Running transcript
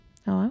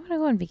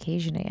on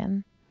vacation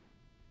again.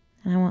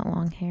 And I want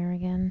long hair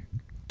again.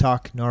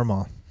 Talk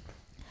normal.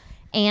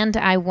 And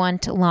I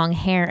want long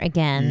hair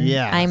again.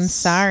 Yes. I'm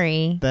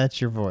sorry. That's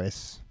your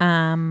voice.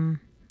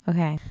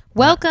 Okay.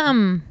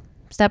 Welcome.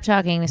 Stop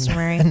talking, Mr.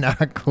 Murray.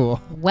 Not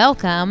cool.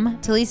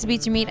 Welcome to Lisa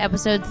Beats Your Meat,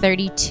 episode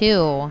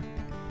 32.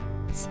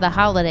 It's the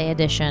holiday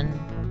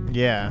edition.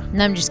 Yeah.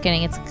 No, I'm just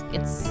kidding. It's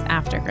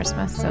after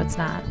Christmas, so it's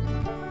not.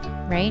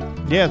 Right?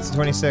 Yeah, it's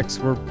the 26th.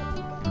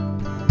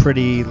 We're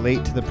pretty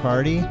late to the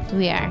party.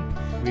 We are.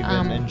 We've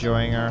been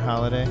enjoying our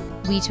holiday.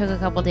 We took a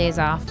couple days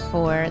off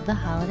for the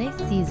holiday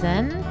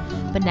season,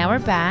 but now we're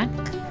back.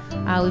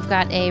 We've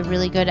got a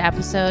really good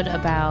episode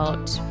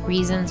about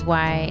reasons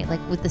why, like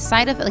with the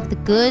side effect, like the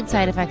good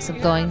side effects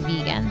of going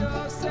vegan,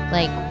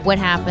 like what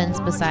happens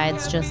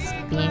besides just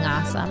being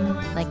awesome.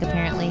 Like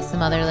apparently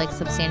some other like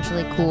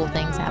substantially cool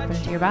things happen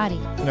to your body.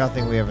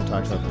 Nothing we haven't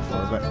talked about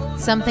before, but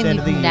Something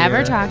we've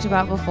never talked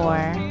about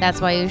before. That's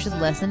why you should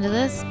listen to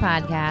this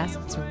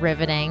podcast. It's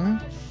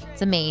riveting.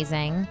 It's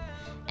amazing.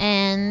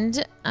 And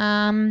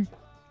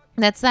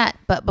that's that.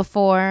 But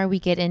before we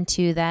get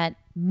into that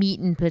meat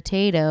and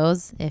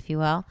potatoes, if you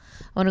will,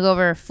 I want to go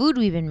over food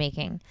we've been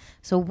making.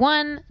 So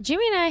one,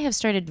 Jimmy and I have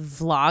started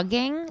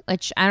vlogging,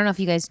 which I don't know if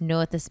you guys know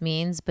what this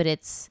means, but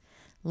it's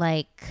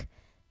like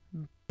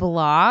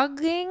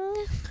blogging,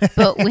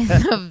 but with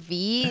a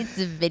V. It's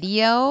a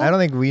video. I don't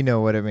think we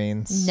know what it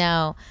means.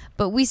 No,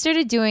 but we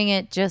started doing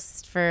it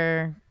just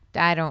for,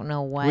 I don't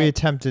know what. We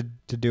attempted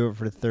to do it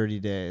for 30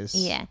 days.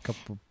 Yeah. A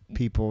couple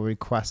people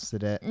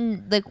requested it.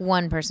 Like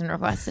one person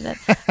requested it.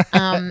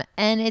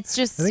 And it's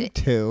just. I think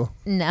two.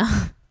 No,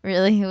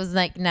 really? It was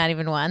like not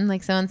even one.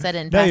 Like someone said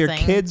it in No, passing. your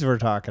kids were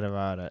talking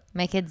about it.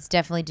 My kids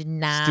definitely did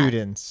not.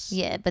 Students.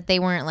 Yeah, but they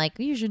weren't like,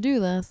 you should do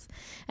this.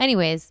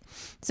 Anyways,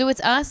 so it's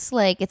us,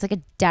 like, it's like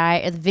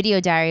a video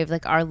diary of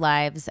like our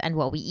lives and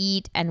what we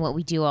eat and what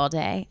we do all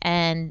day.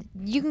 And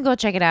you can go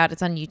check it out.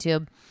 It's on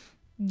YouTube.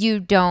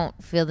 You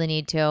don't feel the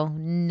need to.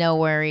 No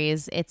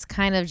worries. It's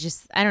kind of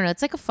just, I don't know.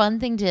 It's like a fun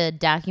thing to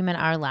document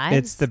our lives.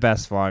 It's the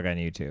best vlog on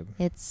YouTube.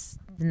 It's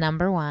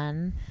number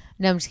one.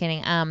 No, I'm just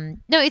kidding.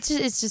 No, it's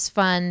just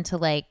fun to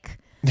like,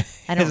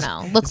 I don't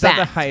know, look it's back.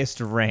 Not the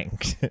highest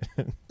ranked.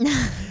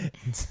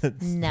 it's No.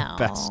 the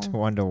best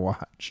one to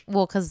watch.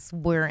 Well, because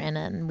we're in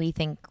it and we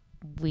think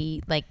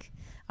we like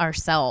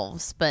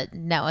ourselves, but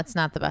no, it's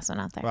not the best one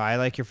out there. Well, I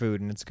like your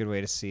food, and it's a good way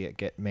to see it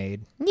get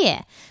made.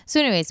 Yeah. So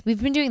anyways,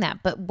 we've been doing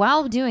that. But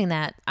while doing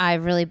that,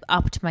 I've really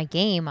upped my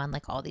game on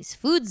like all these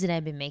foods that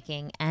I've been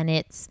making. And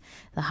it's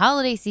the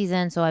holiday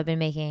season. So I've been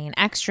making an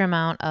extra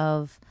amount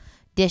of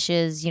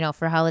dishes,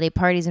 for holiday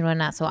parties and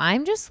whatnot. So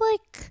I'm just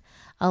like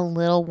a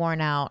little worn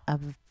out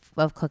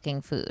of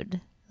cooking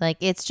food. Like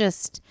it's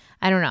just,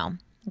 I don't know,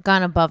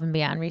 gone above and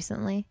beyond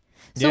recently.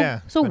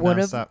 So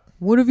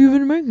what have you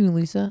been making,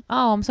 Lisa?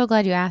 Oh, I'm so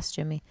glad you asked,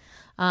 Jimmy.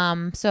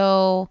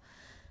 So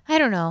I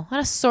don't know, an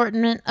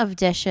assortment of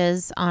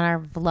dishes on our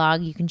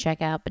vlog you can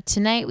check out. But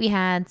tonight we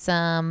had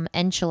some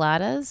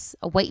enchiladas,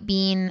 a white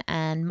bean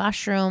and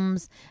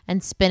mushrooms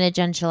and spinach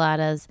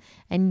enchiladas.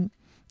 And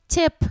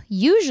tip,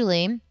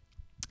 usually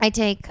I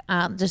take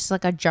just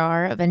like a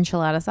jar of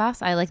enchilada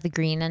sauce. I like the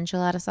green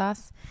enchilada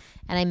sauce.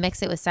 And I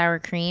mix it with sour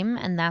cream.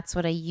 And that's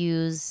what I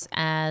use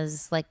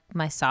as like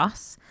my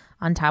sauce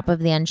on top of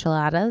the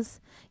enchiladas.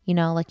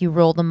 Like you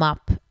roll them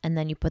up and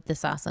then you put the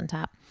sauce on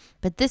top.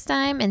 But this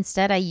time,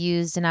 instead, I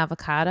used an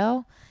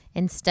avocado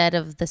instead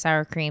of the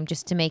sour cream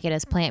just to make it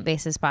as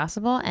plant-based as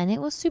possible. And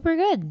it was super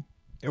good.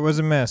 It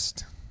wasn't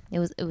missed. It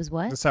was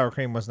what? The sour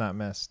cream was not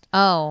missed.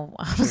 Oh,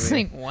 I was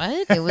like,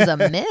 what? It was a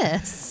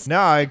miss.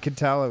 No, I could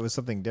tell it was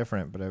something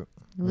different, but it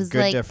was good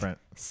like different.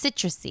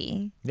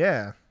 Citrusy.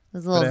 Yeah.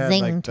 There's a little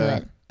zing like to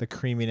it. The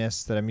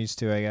creaminess that I'm used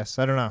to, I guess.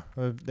 I don't know.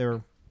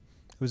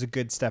 It was a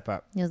good step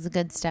up. It was a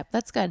good step.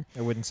 That's good.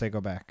 I wouldn't say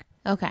go back.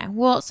 Okay.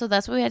 Well, so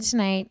that's what we had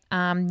tonight.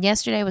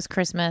 Yesterday was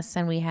Christmas,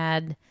 and we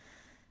had,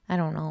 I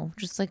don't know,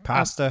 just like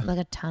pasta, like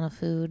a ton of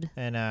food,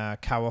 and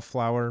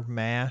cauliflower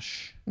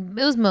mash. It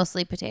was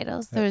mostly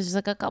potatoes. There was just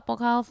like a couple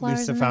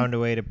cauliflowers. Lisa found a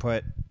way to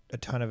put a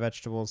ton of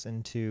vegetables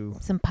into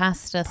some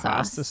pasta sauce.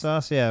 Pasta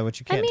sauce, yeah, which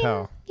you can't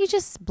tell. You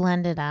just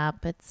blend it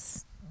up.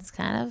 It's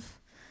kind of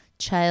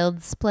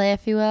child's play,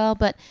 if you will.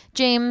 But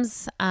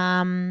James,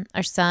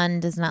 our son,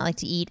 does not like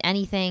to eat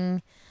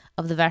anything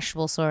of the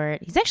vegetable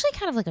sort. He's actually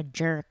kind of like a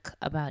jerk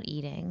about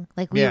eating.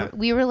 Like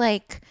we were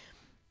like,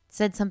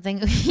 said something.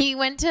 This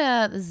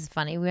is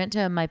funny. We went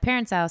to my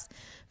parents' house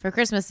for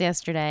Christmas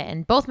yesterday,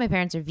 and both my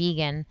parents are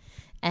vegan.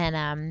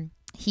 And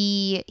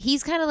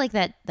he's kind of like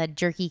that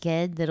jerky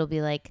kid that'll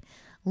be like,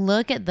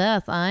 look at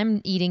this,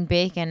 I'm eating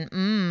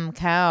bacon,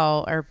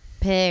 cow or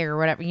pig or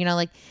whatever,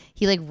 like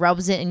he like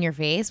rubs it in your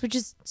face, which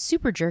is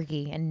super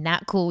jerky and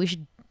not cool. We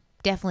should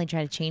definitely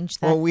try to change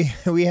that. Well,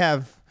 we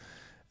have,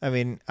 I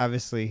mean,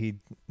 obviously he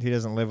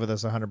doesn't live with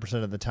us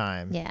 100% of the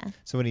time. Yeah.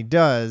 So when he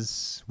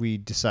does, we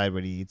decide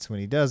what he eats. When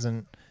he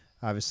doesn't,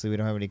 obviously we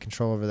don't have any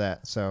control over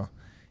that. So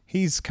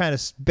he's kind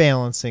of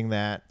balancing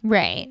that.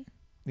 Right.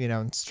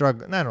 And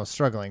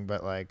struggling,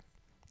 but like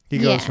He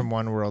goes Yeah. from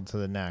one world to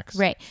the next.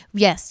 Right.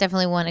 Yes,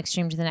 definitely one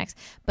extreme to the next.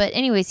 But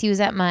anyways, he was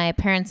at my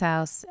parents'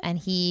 house and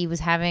he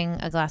was having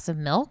a glass of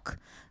milk,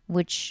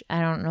 which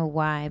I don't know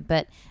why,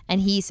 and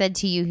he said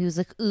to you, he was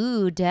like,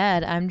 "Ooh,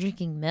 Dad, I'm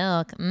drinking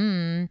milk."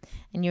 And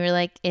you were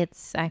like,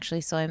 "It's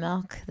actually soy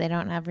milk. They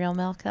don't have real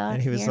milk out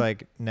And he was here."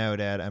 like, "No,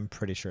 Dad, I'm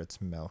pretty sure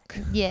it's milk."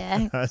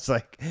 "Yeah, I was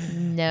like,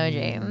 no,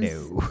 James,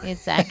 No.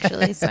 it's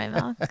actually soy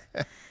milk."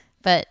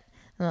 But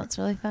that's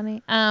really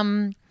funny.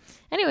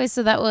 Anyway,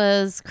 so that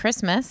was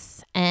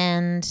Christmas,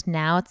 and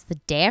now it's the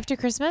day after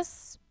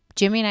Christmas.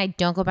 Jimmy and I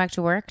don't go back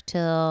to work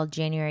till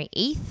January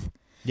 8th.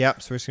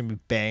 Yep. So we're just going to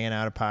be banging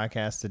out a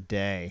podcast a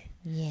day.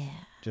 Yeah.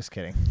 Just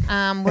kidding.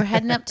 We're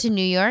heading up to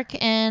New York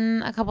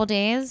in a couple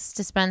days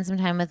to spend some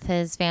time with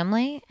his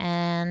family,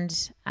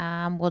 and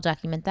we'll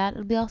document that.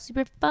 It'll be all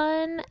super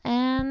fun,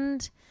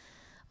 and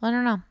I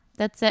don't know.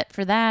 That's it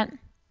for that.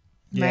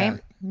 Yeah.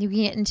 Right? You can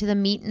get into the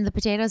meat and the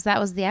potatoes. That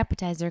was the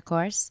appetizer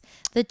course.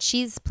 The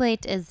cheese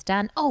plate is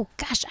done. Oh,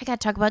 gosh, I got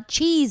to talk about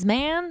cheese,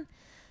 man.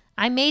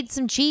 I made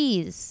some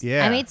cheese.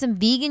 Yeah. I made some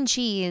vegan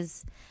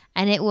cheese,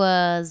 and it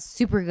was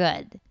super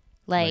good.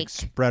 Like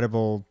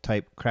spreadable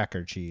type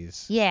cracker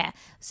cheese. Yeah.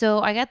 So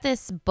I got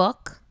this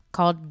book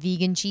called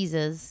Vegan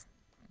Cheeses.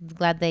 I'm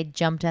glad they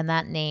jumped on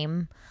that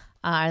name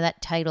or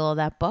that title of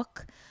that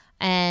book.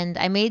 And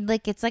I made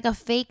it's like a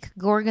fake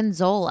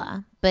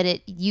gorgonzola, but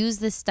it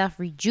used this stuff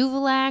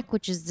Rejuvelac,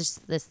 which is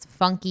just this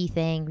funky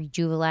thing.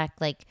 Rejuvelac,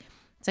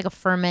 it's like a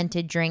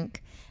fermented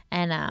drink,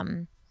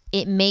 and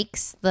it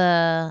makes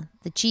the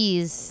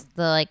cheese,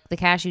 the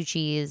cashew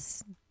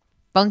cheese,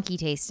 funky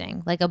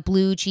tasting, like a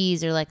blue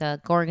cheese or like a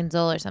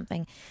gorgonzola or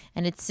something.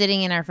 And it's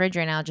sitting in our fridge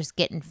right now, just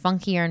getting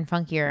funkier and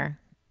funkier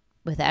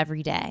with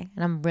every day,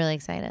 and I'm really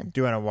excited.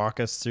 Do you want to walk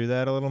us through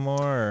that a little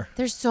more? Or?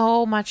 There's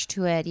so much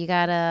to it. You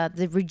gotta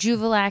the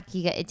Rejuvelac.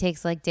 It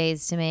takes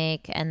days to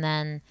make, and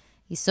then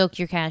you soak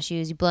your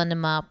cashews, you blend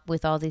them up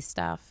with all these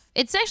stuff.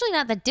 It's actually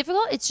not that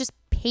difficult. It's just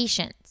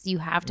patience. You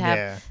have to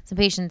have some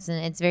patience,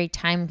 and it's very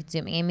time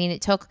consuming. I mean,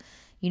 it took,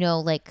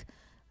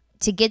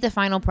 to get the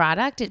final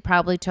product, it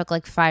probably took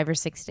 5 or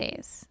 6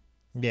 days.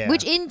 Yeah.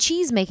 Which in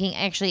cheese making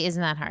actually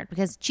isn't that hard,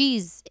 because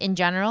cheese in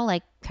general,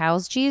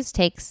 cow's cheese,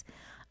 takes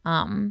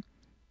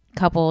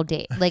couple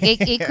days.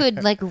 It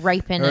could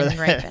ripen and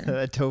ripen.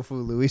 That Tofu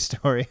Louie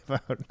story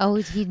about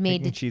he'd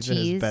made the cheese in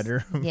his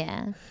bedroom.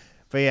 Yeah.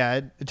 But yeah,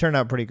 it turned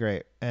out pretty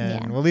great.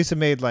 And Lisa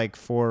made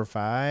 4 or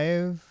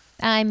 5.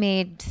 I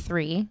made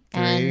 3,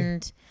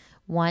 and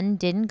one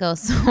didn't go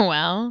so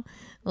well.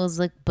 It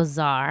was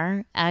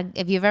bizarre.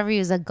 If you've ever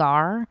used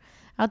agar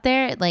out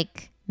there, it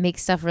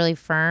makes stuff really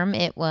firm.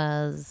 It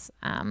was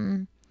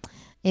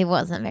it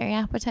wasn't very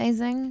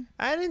appetizing.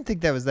 I didn't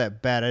think that was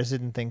that bad. I just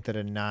didn't think that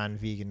a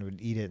non-vegan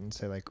would eat it and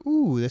say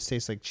ooh, this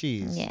tastes like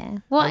cheese. Yeah.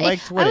 Well, I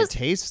liked what it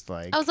tastes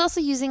like. I was also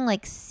using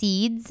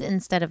seeds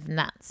instead of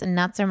nuts, and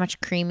nuts are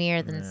much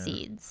creamier than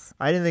seeds.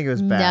 I didn't think it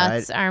was bad.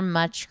 Nuts are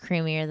much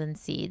creamier than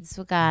seeds.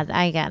 Well, God,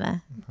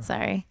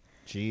 sorry.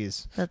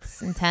 Jeez.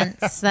 That's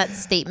intense. That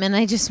statement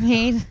I just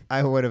made.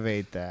 I would have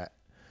ate that.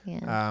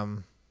 Yeah.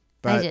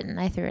 But I didn't.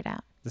 I threw it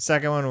out. The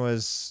second one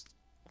was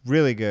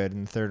really good,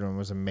 and the third one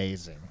was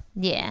amazing.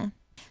 Yeah.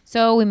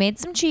 So we made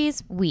some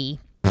cheese.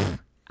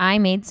 I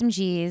made some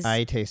cheese.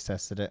 I taste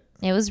tested it.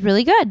 It was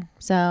really good.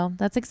 So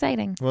that's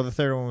exciting. Well, the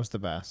third one was the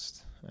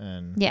best.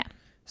 And yeah.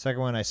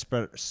 Second one I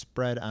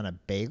spread on a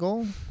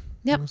bagel.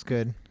 Yep. It was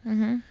good.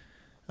 Mm-hmm.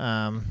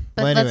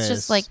 But let's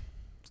just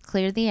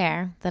clear the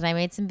air that I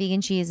made some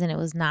vegan cheese, and it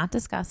was not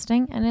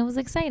disgusting, and it was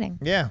exciting.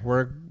 Yeah.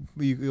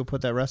 You'll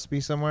put that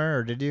recipe somewhere,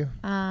 or did you?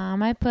 I'll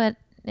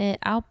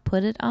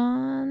put it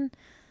on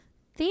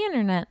the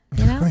internet,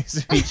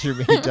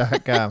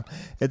 LisaFeatureMe.com.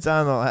 It's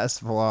on the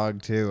last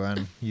vlog too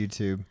on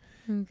YouTube,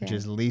 which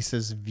is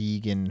Lisa's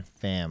Vegan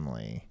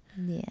Family.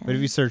 Yeah. But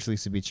if you search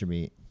Lisa Beats Your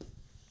Meat,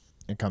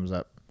 it comes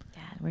up.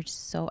 God, we're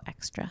just so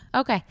extra.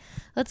 Okay,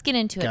 let's get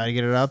into it. Gotta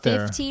get it out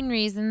there. 15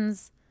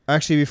 reasons.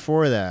 Actually,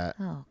 before that,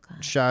 oh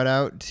God, shout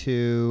out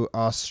to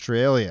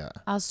Australia.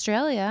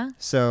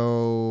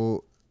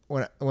 So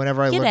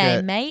whenever I look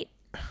at mate.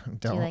 Don't,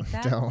 do you like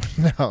that?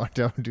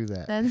 Don't do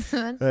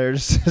that. They're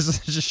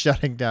just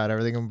shutting down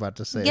everything I'm about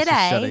to say. It's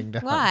just shutting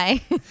down.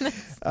 Why?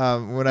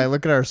 When I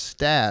look at our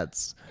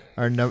stats,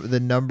 the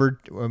number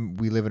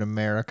we live in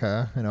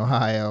America, in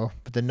Ohio,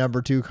 but the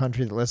number 2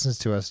 country that listens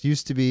to us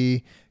used to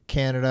be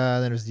Canada,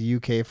 then it was the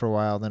UK for a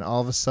while, then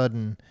all of a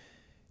sudden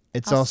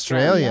it's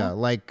Australia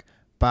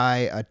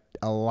by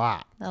a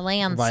lot. A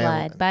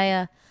landslide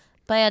by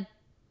a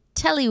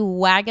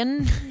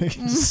telewagon.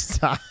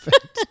 Stop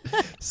it.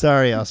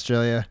 Sorry,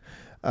 Australia.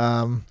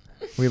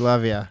 We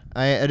love you.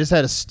 I just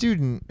had a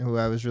student who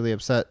I was really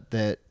upset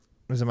that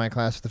was in my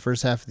class for the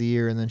first half of the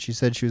year, and then she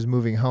said she was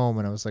moving home,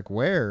 and I was like,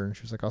 where? And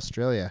she was like,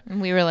 Australia. And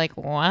we were like,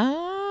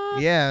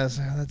 what? Yeah,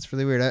 that's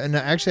really weird. And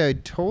actually, I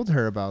told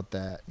her about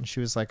that, and she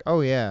was like,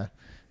 oh, yeah.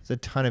 There's a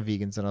ton of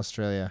vegans in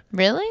Australia.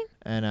 Really?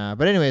 And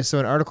but anyway, so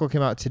an article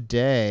came out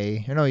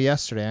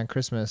yesterday on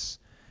Christmas.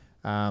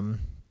 Can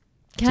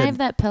I have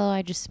that pillow?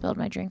 I just spilled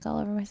my drink all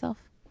over myself.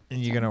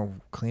 And you're going to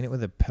clean it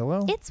with a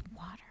pillow? It's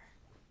water.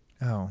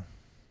 Oh,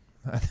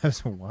 that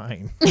was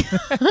wine.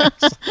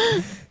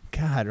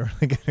 God, we're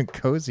really getting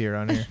cozy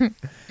around here.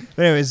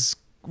 But anyways,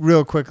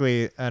 real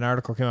quickly, an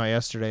article came out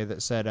yesterday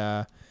that said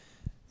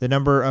the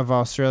number of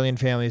Australian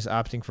families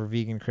opting for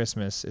vegan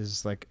Christmas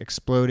is like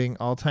exploding,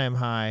 all-time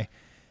high.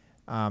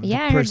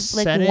 Yeah, I heard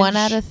like 1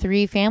 out of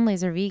 3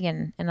 families are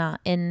vegan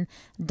in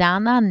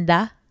Down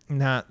Under.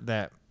 Not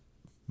that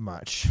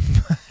much.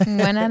 1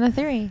 out of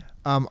 3.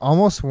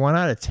 Almost 1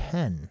 out of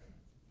 10.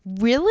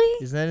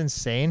 Really? Isn't that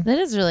insane? That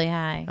is really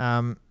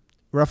high.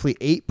 Roughly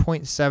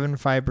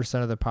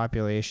 8.75% of the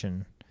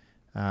population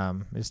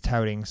is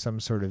touting some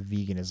sort of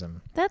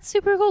veganism. That's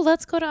super cool.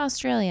 Let's go to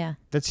Australia.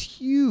 That's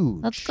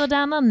huge. Let's go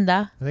down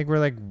under. I think we're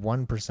like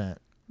 1%.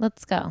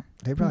 Let's go.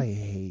 They probably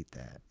hate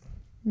that.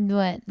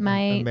 What? My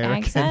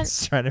Americans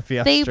accent? trying to be They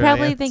Australians.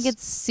 probably think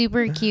it's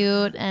super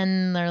cute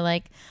and they're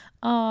like,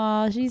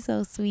 oh, she's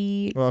so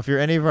sweet. Well, if you're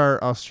any of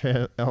our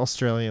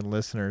Australian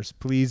listeners,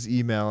 please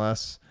email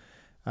us.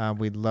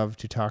 We'd love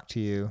to talk to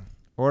you.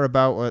 Or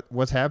about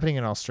what's happening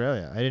in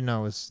Australia. I didn't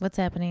know it was... What's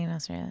happening in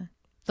Australia?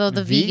 So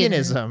the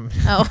veganism.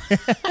 Oh.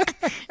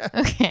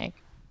 Okay.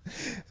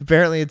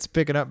 Apparently it's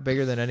picking up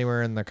bigger than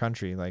anywhere in the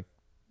country. Like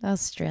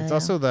Australia. it's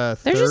also the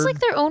They're third just like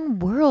their own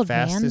world,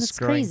 man. fastest That's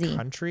growing crazy.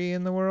 country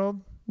in the world.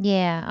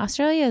 Yeah,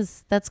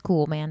 that's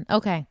cool, man.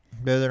 Okay.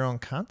 They're their own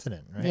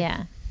continent, right?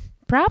 Yeah.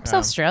 Props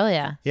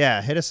Australia.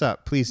 Yeah, hit us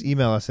up. Please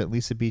email us at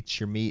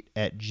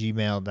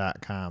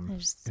lisabeachyourmeat@gmail.com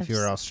if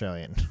you're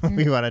Australian.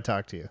 We want to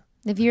talk to you.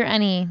 If you're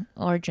any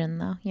origin,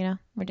 though,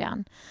 we're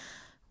down.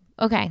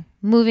 Okay,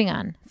 moving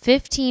on.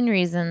 15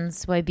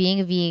 reasons why being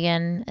a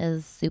vegan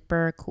is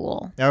super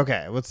cool.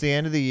 Okay, well, it's the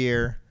end of the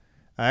year.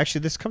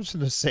 Actually, this comes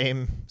from the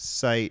same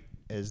site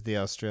as the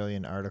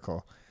Australian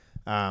article.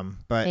 But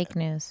Fake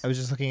news. I was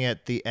just looking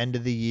at the end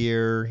of the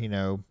year,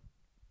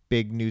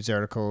 big news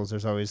articles.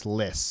 There's always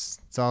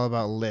lists. It's all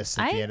about lists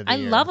at the end of the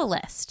year. I love a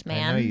list,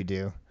 man. I know you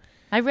do.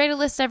 I write a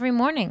list every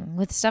morning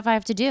with stuff I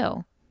have to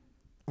do.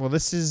 Well,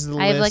 this is the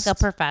list. I have like a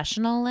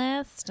professional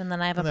list, and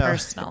then I have a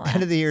personal list.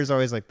 End of the year is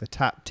always like the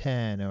top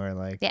 10 or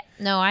like... Yeah,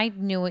 no, I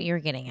knew what you were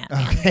getting at,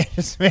 man. Okay,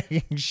 just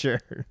making sure.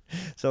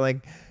 So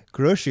like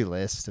grocery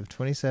list of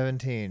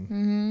 2017.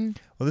 Mm-hmm.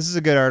 Well, this is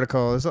a good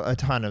article. There's a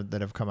ton of that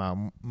have come out.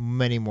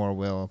 Many more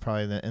will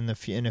probably in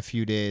a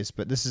few days.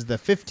 But this is the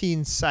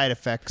 15 side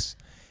effects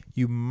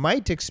you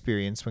might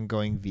experience when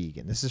going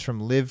vegan. This is from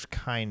Live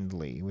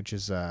Kindly, which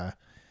is I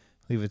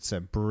believe it's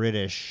a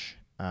British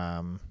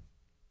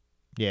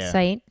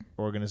site,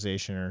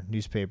 organization or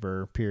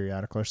newspaper,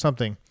 periodical or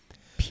something.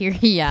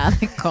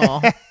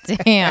 Periodical.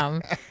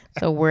 Damn,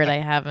 it's a word I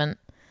haven't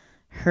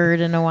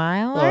heard in a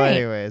while. Well, right.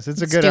 anyways,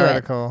 it's a good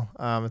article.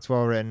 It's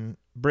well written.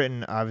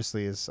 Britain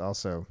obviously is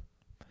also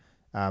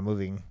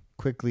moving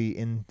quickly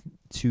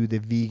into the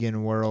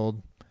vegan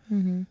world.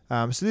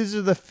 Mm-hmm. So these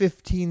are the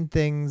 15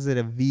 things that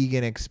a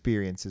vegan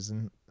experiences,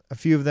 and a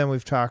few of them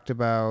we've talked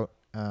about.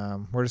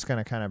 We're just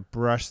going to kind of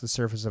brush the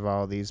surface of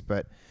all of these,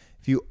 but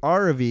if you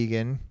are a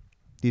vegan,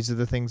 these are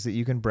the things that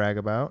you can brag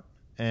about.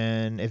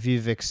 And if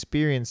you've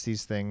experienced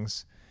these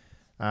things,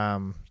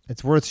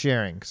 it's worth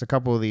sharing because a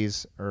couple of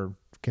these are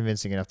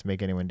convincing enough to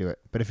make anyone do it.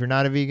 But if you're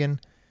not a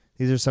vegan,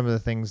 these are some of the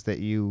things that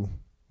you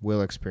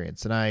will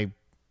experience. And I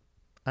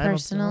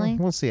personally,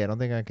 we'll see. I don't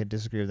think I could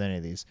disagree with any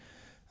of these.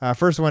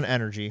 First one,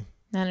 energy.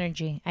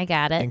 Energy. I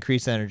got it.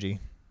 Increased energy.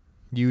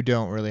 You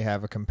don't really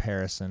have a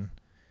comparison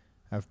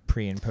of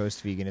pre and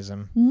post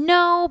veganism.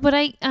 No, but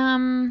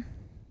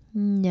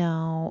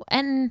no.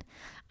 And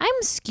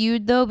I'm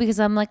skewed though because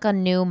I'm like a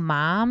new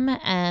mom,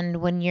 and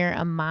when you're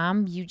a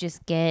mom, you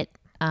just get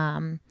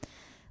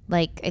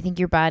like I think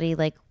your body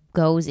like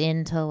goes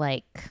into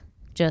like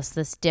just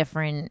this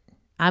different.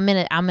 I'm in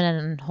a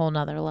whole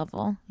nother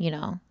level,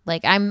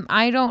 Like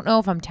I don't know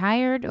if I'm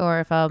tired or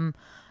if I'm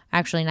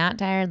actually not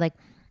tired. Like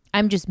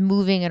I'm just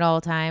moving at all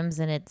times,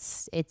 and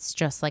it's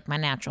just like my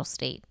natural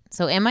state.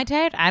 So am I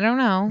tired? I don't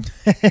know.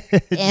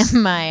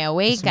 Am I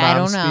awake? I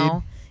don't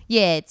know.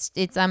 Yeah,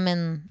 it's I'm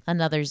in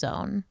another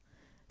zone.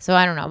 So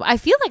I don't know. I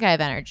feel like I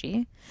have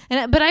energy.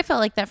 But I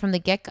felt like that from the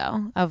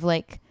get-go of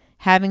like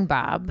having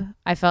Bob.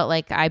 I felt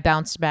like I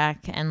bounced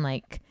back and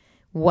like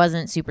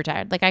wasn't super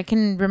tired. Like I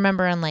can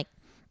remember in like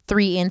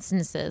 3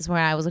 instances where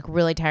I was like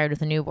really tired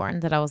with a newborn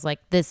that I was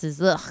like,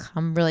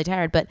 I'm really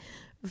tired. But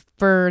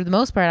for the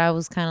most part, I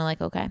was kind of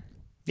like, okay.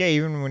 Yeah,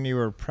 even when you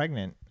were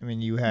pregnant. I mean,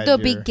 you had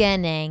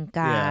beginning.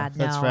 God,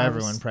 that's no. for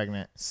everyone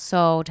pregnant.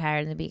 So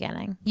tired in the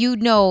beginning.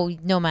 No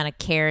amount of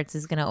carrots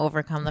is going to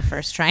overcome the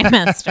first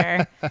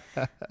trimester.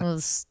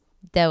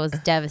 That was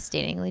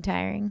devastatingly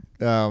tiring.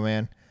 Oh,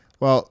 man.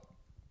 Well,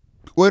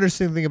 one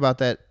interesting thing about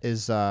that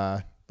is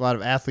a lot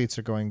of athletes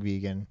are going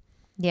vegan.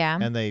 Yeah.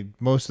 And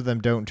most of them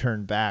don't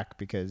turn back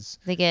because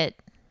they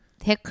get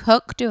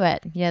hooked to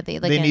it. Yeah, they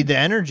need the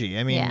energy.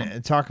 I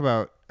mean, talk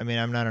about. I mean,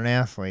 I'm not an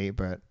athlete,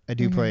 but I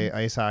do play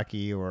ice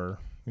hockey, or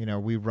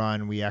we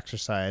run, we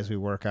exercise, we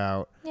work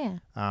out. Yeah.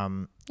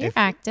 You're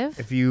active.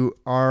 If you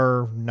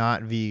are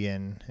not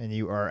vegan and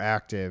you are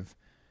active,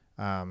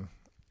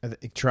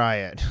 try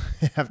it.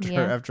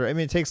 after. I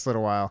mean, it takes a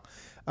little while.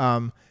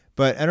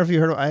 But I don't know if you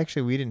heard.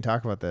 We didn't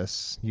talk about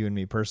this, you and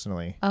me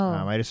personally. Oh.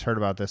 I just heard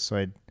about this, so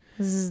I.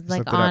 This is just like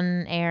looked it up.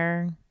 on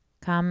air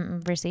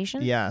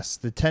conversation. Yes,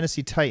 the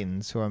Tennessee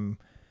Titans, who I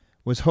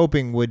was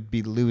hoping would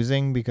be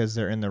losing because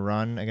they're in the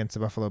run against the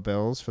Buffalo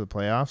Bills for the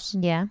playoffs.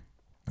 Yeah.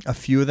 A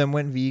few of them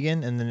went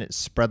vegan, and then it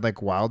spread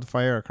like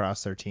wildfire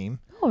across their team.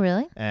 Oh,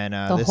 really? And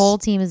the whole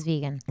team is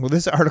vegan. Well,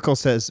 this article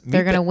says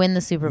They're going to win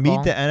the Super Bowl.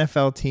 Meet the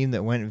NFL team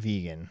that went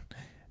vegan.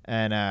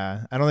 And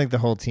I don't think the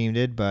whole team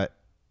did, but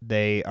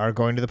they are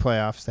going to the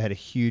playoffs. They had a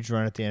huge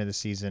run at the end of the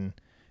season.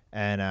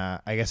 And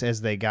I guess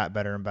as they got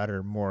better and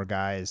better, more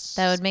guys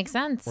That would make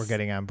sense. were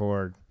getting on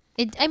board.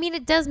 It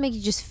does make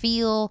you just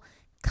feel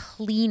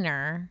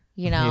cleaner,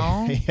 you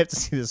know? You have to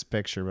see this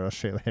picture, but I'll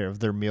show you later, of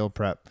their meal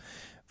prep.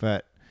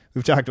 But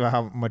we've talked about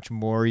how much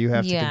more you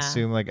have to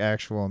consume, like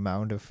actual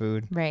amount of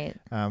food. Right.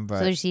 But so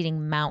they're just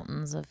eating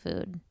mountains of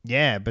food.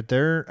 Yeah, but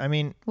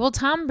Well,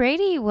 Tom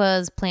Brady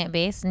was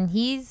plant-based, and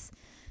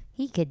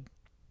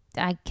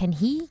can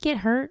he get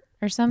hurt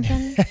or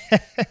something?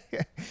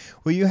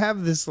 Well, you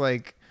have this,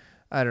 like,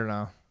 I don't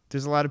know.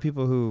 There's a lot of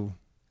people who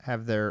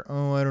have their,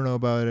 I don't know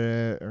about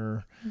it,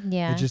 or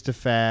Yeah. it's just a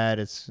fad.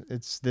 It's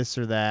this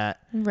or that.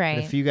 Right.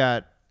 And if you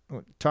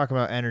talking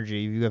about energy,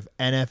 you have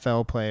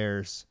NFL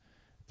players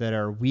that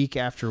are week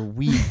after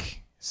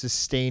week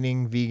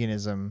sustaining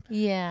veganism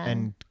Yeah.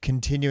 and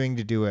continuing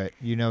to do it.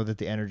 You know that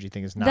the energy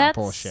thing is not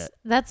bullshit.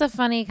 That's a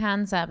funny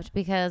concept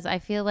because I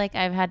feel like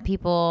I've had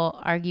people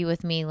argue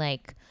with me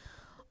like,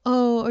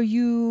 "Oh, are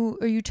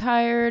you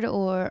tired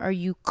or are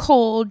you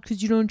cold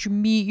because you don't eat your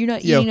meat? You're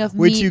not eating enough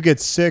wait meat." till you get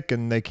sick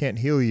and they can't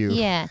heal you.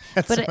 Yeah.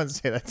 Had but someone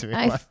say that to me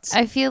once.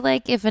 I feel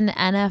like if an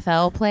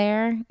NFL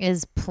player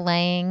is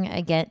playing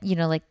again,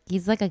 like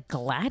he's like a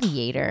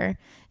gladiator.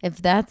 If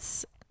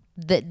that's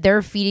that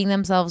they're feeding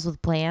themselves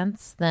with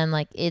plants, then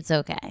like it's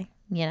okay,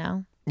 Yeah,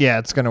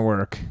 it's gonna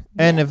work.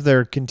 And if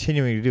they're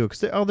continuing to do it,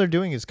 because all they're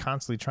doing is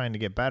constantly trying to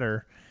get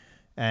better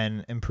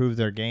and improve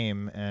their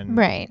game. And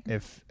Right.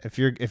 if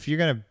you're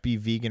gonna be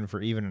vegan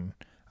for even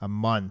a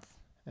month,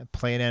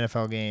 play an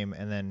NFL game,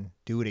 and then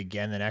do it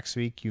again the next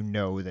week, you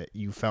know that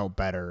you felt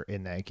better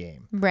in that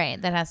game. Right.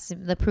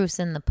 The proof's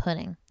in the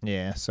pudding.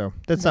 Yeah. So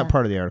that's not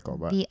part of the article,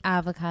 but The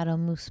avocado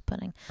mousse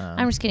pudding.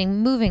 I'm just kidding.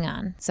 Moving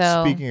on.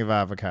 So speaking of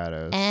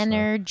avocados,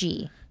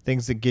 energy.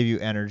 things that give you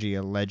energy,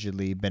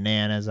 allegedly: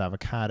 bananas,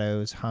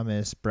 avocados,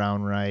 hummus,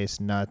 brown rice,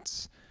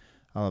 nuts,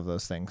 all of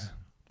those things.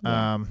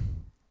 Yeah.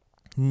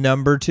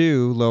 Number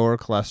 2, lower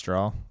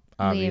cholesterol,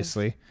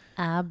 obviously.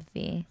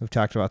 We've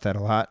talked about that a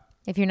lot.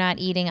 If you're not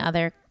eating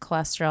other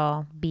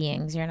cholesterol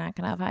beings, you're not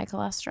going to have high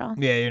cholesterol.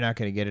 Yeah, you're not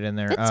going to get it in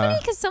there. That's funny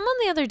because someone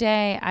the other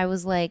day, I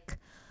was like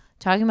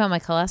talking about my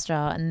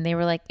cholesterol and they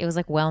were like, it was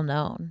like well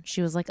known.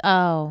 She was like,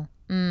 "Oh,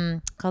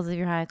 because of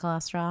your high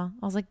cholesterol."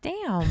 I was like,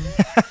 damn,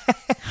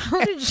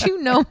 how did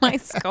you know my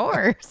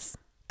scores?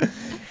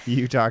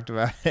 You talked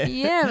about it.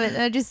 Yeah, but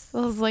I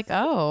was like,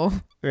 oh.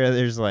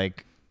 There's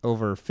like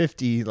over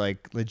 50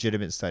 like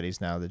legitimate studies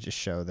now that just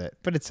show that,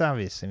 but it's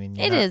obvious. I mean,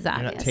 It is You're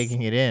not obvious.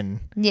 taking it in.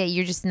 Yeah,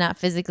 you're just not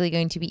physically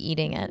going to be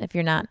eating it if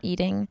you're not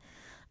eating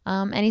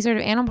any sort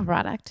of animal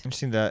product.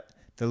 Interesting that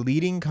the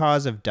leading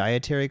cause of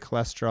dietary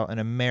cholesterol in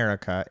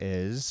America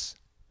is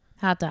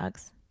Hot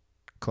dogs.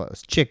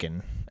 close.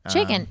 Chicken.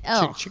 Chicken.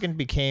 Chicken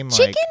became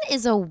Chicken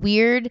is a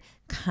weird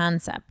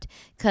concept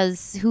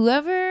because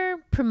whoever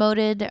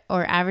promoted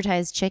or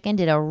advertised chicken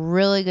did a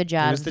really good it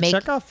job was the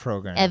checkoff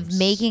program of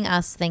making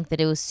us think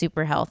that it was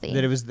super healthy.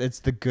 that it's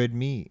the good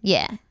meat.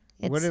 Yeah.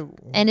 What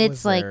It's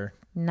was like there?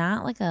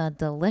 not like a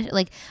delicious,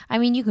 like, I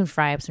mean, you can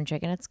fry up some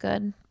chicken. It's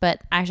good.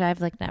 But actually, I've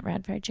like never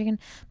had fried chicken.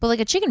 But like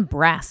a chicken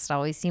breast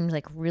always seemed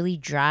like really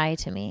dry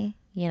to me,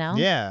 you know?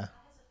 Yeah.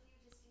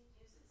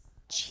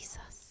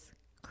 Jesus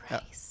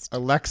Christ.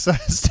 Alexa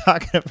is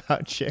talking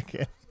about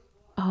chicken.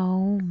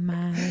 Oh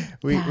my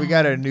We God.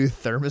 got a new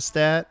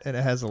thermostat and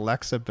it has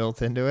Alexa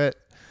built into it.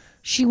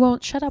 She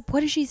won't shut up.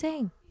 What is she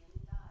saying?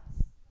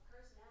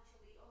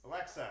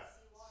 Alexa,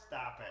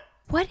 stop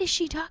it. What is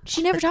she talking?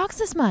 She never talks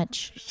this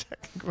much.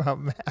 Talking about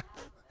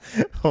math.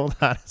 Hold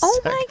on a Oh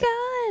second. my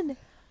God.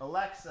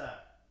 Alexa.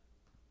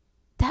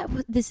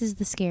 This is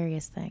the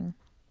scariest thing.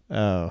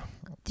 Oh.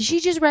 She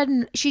just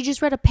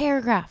read a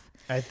paragraph.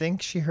 I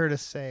think she heard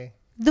us say.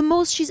 The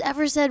most she's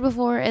ever said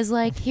before is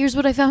like, "Here's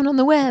what I found on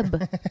the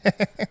web."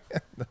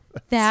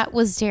 That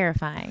was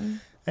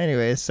terrifying.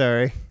 Anyway,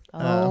 sorry.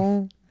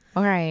 Oh,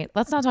 all right.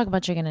 Let's not talk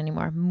about chicken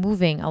anymore.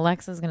 Moving.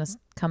 Alexa's going to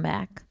come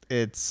back.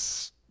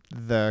 It's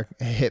the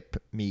hip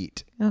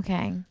meat,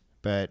 Okay.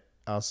 but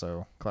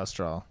also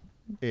cholesterol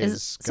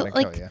is so, going to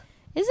like, kill you.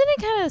 Isn't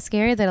it kind of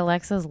scary that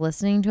Alexa's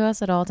listening to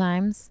us at all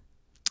times?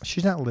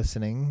 She's not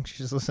listening.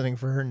 She's listening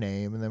for her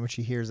name. And then when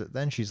she hears it,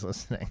 then she's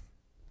listening.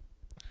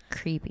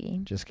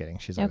 Creepy. Just kidding.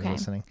 She's always Okay.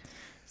 listening.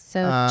 So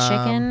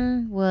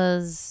chicken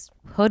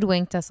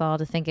hoodwinked us all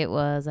to think it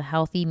was a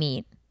healthy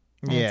meat.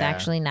 And it's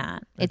actually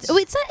not. It's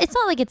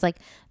not like it's like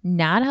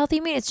not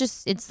healthy meat.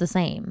 It's the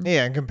same.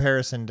 Yeah, in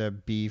comparison to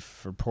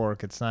beef or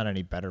pork, it's not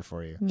any better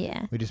for you.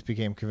 Yeah. We just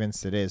became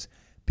convinced it is.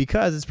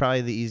 because it's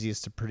probably the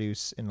easiest to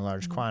produce in a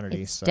large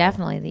quantity. It's So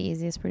definitely the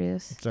easiest to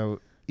produce.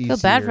 so Feel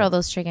bad for easier. all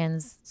those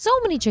chickens. So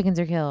many chickens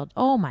are killed.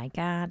 Oh my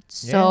God.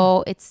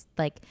 So it's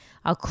like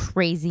a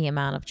crazy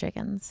amount of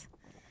chickens.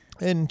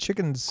 And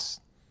chickens,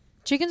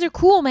 Chickens are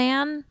cool,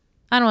 man.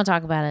 I don't want to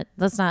talk about it.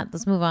 Let's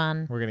move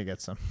on. we're gonna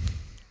get some.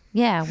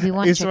 Yeah, we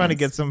want I used chickens. to want to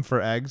get some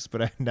for eggs,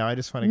 but now I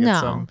just want to get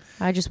some.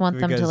 I just want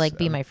them to because, like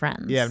be my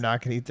friends. Yeah, I'm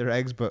not gonna eat their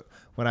eggs. But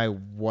when I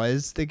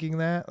was thinking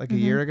that, like a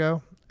Mm-hmm. year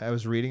ago, I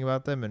was reading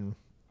about them, and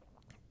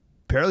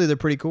apparently they're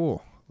pretty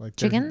cool. Like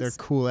Chickens? they're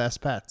cool ass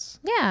pets.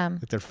 Yeah.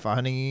 Like they're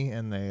funny,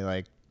 and they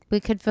like. We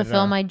could know.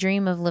 fulfill my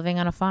dream of living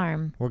on a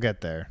farm. We'll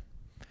get there.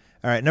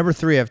 All right, number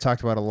 3 I've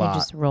talked about a He lot.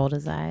 just rolled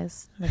his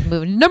eyes. Like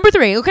moving. Number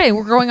 3. Okay,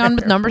 we're going on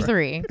with number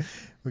 3.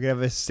 We could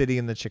have a city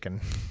in the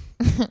chicken.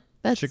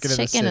 That's Chicken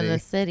chicken, in the in the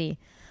city.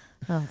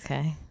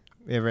 Okay.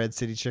 You ever had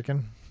city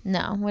chicken?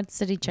 No, what's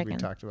city chicken? We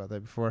talked about that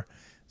before.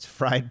 It's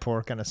fried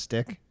pork on a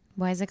stick.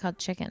 Why is it called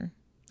chicken?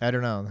 I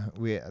don't know.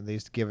 They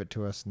used to give it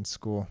to us in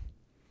school.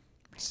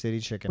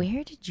 City chicken.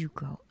 Where did you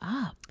grow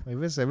up? It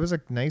was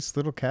a nice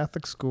little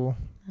Catholic school.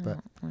 But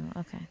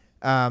Okay.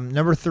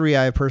 number 3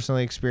 I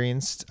personally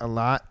experienced a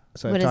lot.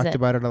 So What I've is talked it?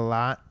 about it a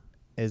lot.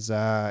 Is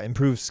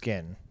improved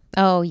skin.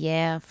 Oh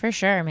yeah, for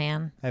sure,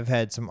 man. I've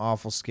had some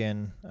awful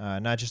skin,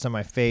 not just on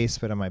my face,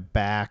 but on my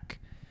back,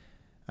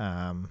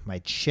 my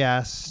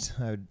chest,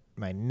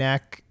 my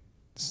neck.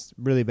 It's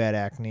really bad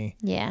acne.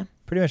 Yeah,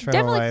 Pretty much my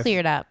whole definitely life.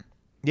 cleared up.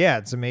 Yeah,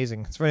 it's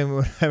amazing. It's funny.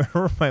 I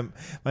remember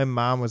my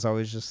mom was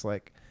always just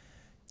like,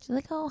 She's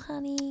like, "Oh,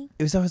 honey."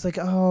 it was always like,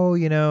 oh,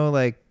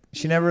 like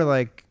she never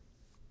like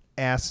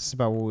asked us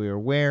about what we were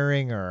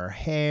wearing or our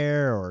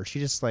hair, or she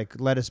just like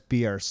let us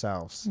be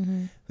ourselves.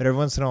 Mm-hmm. But every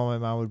once in a while, my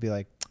mom would be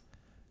like,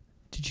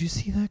 did you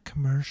see that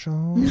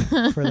commercial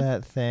for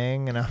that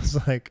thing? And I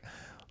was like,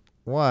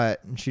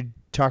 what? And she'd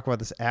talk about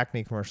this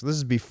acne commercial. This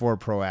is before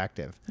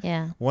Proactive.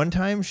 Yeah. One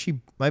time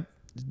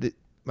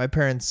my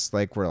parents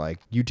like were like,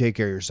 you take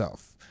care of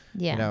yourself.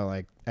 Yeah. You know,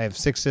 like I have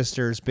 6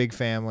 sisters, big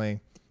family.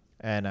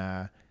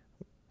 And,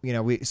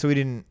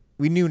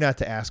 we knew not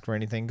to ask for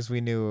anything because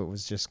we knew it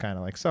was just kind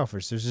of like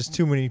selfish. There's just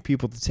too many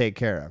people to take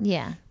care of.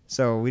 Yeah.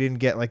 So we didn't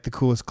get like the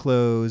coolest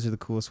clothes or the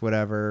coolest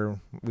whatever.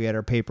 We had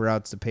our paper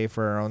outs to pay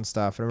for our own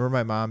stuff. And I remember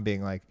my mom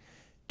being like,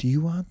 do you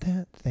want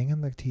that thing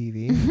on the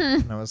TV?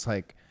 And I was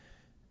like,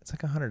 it's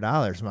like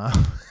 $100,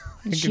 Mom.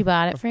 And she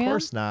bought it for you? Of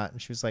course not.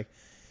 And she was like,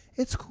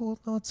 it's cool.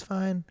 No, it's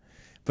fine.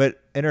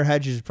 But in her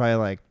head, she was probably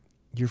like,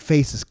 your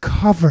face is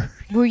covered.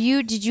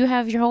 Did you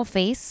have your whole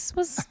face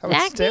was That was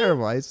acne?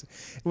 terrible. It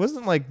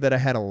wasn't like that I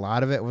had a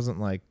lot of it. It wasn't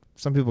like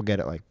some people get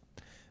it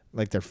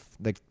like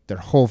their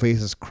whole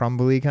face is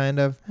crumbly kind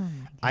of. Oh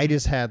my I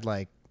just had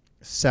like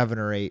 7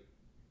 or 8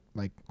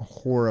 like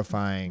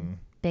horrifying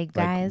Big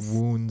like guys.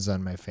 wounds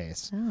on my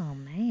face. Oh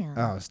man.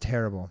 Oh, it was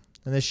terrible.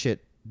 And this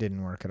shit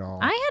didn't work at all.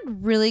 I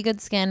had really good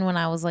skin when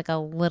I was like a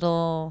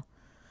little,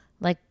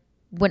 like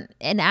when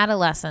in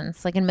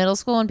adolescence, like in middle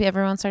school, when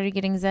everyone started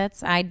getting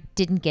zits. I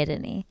didn't get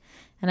any,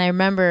 and I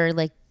remember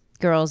like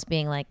girls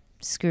being like,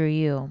 "Screw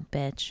you,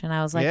 bitch," and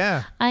I was like,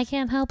 yeah. I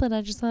can't help it.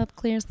 I just have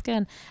clear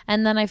skin.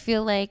 And then I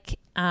feel like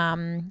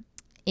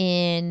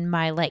in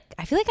my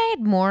I feel like I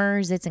had more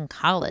zits in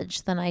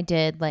college than I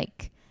did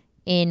like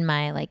in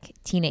my like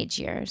teenage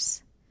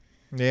years.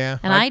 Yeah.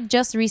 And I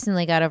just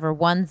recently got over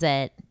one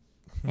zit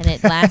and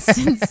it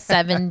lasted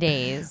 7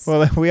 days.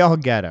 Well, we all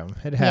get them.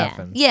 It yeah.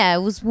 happens. Yeah,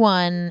 it was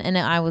one and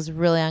I was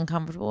really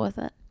uncomfortable with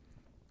it.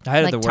 I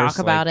had Like the worst, talk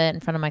about it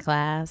in front of my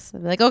class.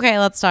 I'd be like, okay,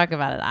 let's talk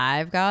about it.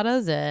 I've got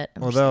a zit.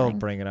 I'm Well, just they'll kidding.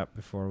 bring it up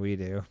before we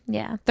do.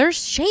 Yeah, they're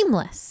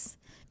shameless.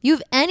 If you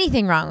have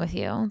anything wrong with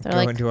you, they're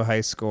Going like, to a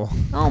high school.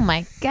 oh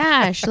my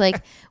gosh.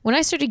 Like when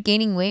I started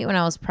gaining weight when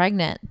I was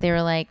pregnant, they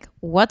were like,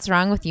 what's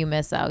wrong with you,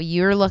 Miss O?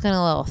 You're looking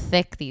a little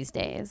thick these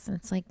days. And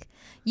it's like,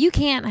 you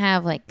can't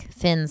have like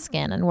thin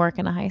skin and work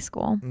in a high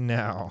school.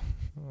 No.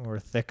 Or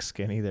thick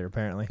skin either,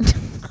 apparently.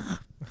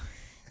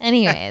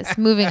 Anyways,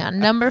 moving on.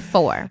 Number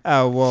 4.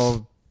 Oh,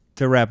 well,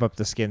 to wrap up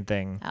the skin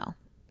thing, Oh.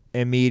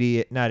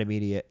 not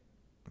immediate,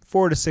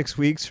 4 to 6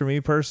 weeks for me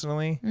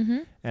personally. Mm-hmm.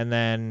 And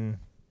then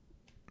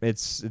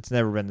it's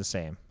never been the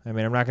same. I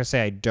mean, I'm not going to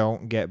say I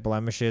don't get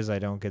blemishes, I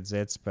don't get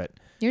zits, but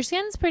Your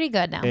skin's pretty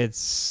good now.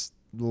 it's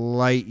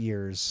light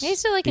years. I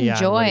used to like beyond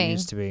what it enjoy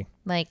used to be.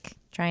 like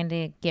trying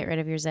to get rid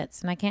of your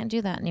zits, and I can't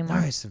do that anymore.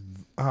 Nice.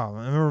 Oh, I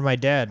remember my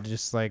dad,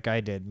 just like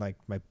I did, like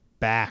my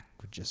back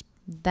would just,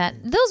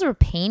 Those were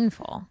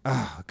painful.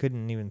 I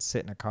couldn't even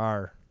sit in a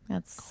car.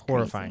 That's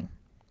Horrifying.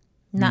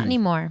 crazy. Not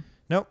anymore.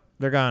 Nope,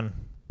 they're gone.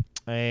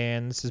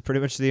 And this is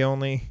pretty much the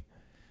only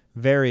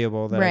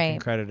variable that I can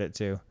Right. credit it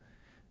to.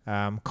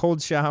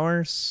 Cold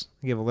showers,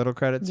 I give a little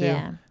credit to.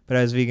 Yeah. But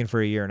I was vegan for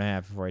a year and a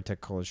half before I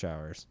took cold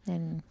showers.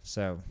 And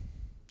So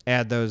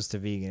add those to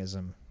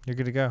veganism. You're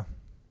good to go.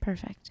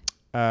 perfect.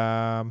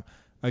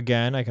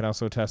 Again, I could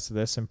also attest to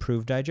this,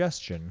 improved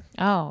digestion.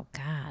 Oh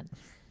God.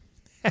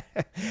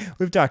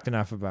 We've talked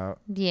enough about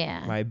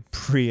Yeah. my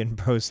pre and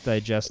post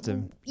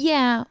digestive.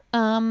 Yeah.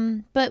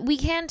 But we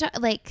can talk.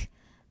 Like,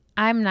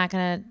 I'm not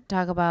gonna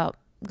talk about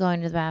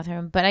going to the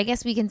bathroom, but I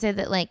guess we can say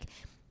that like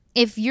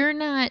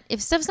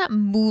if stuff's not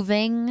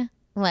moving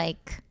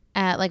like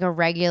at like a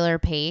regular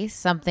pace,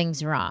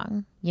 something's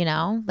wrong, you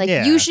know? Like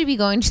Yeah. you should be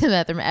going to the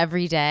bathroom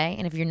every day.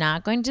 And if you're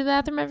not going to the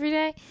bathroom every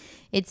day,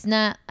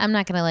 I'm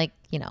not going to like,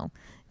 you know,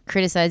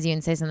 criticize you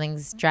and say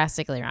something's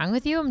drastically wrong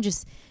with you. I'm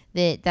just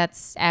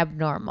that's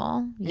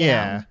abnormal. You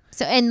Yeah. know?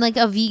 So, and like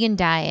a vegan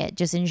diet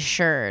just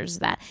ensures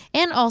that.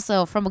 And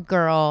also from a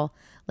girl,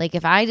 like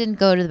if I didn't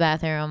go to the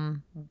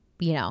bathroom,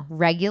 you know,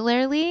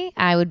 regularly,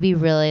 I would be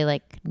really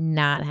like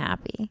not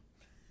happy.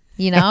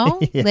 You know,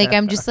 Yeah. like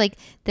I'm just like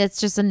that's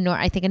just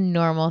I think a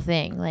normal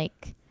thing.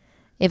 Like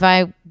if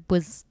I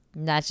was,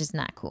 that's just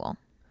not cool.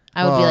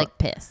 I would be Well, like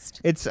pissed.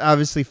 It's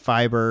obviously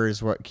fiber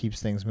is what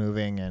keeps things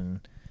moving, and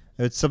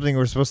it's something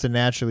we're supposed to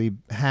naturally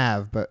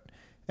have. But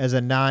as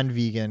a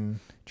non-vegan,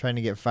 trying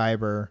to get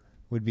fiber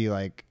would be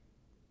like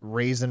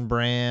Raisin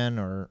Bran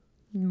or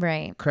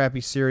Right.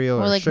 crappy cereal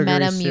Or or like sugary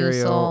Metamucil.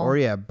 cereal,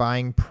 or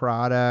buying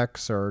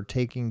products or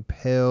taking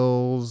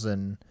pills,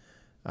 and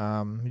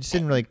you just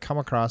didn't really come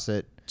across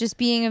it. Just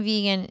being a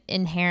vegan,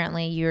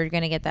 inherently, you're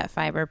going to get that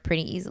fiber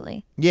pretty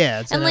easily.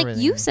 Yeah, it's And in like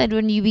everything. you said,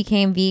 when you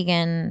became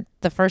vegan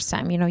the first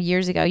time, you know,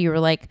 years ago, you were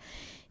like,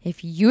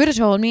 if you would have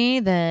told me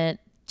that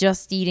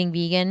just eating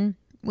vegan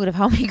would have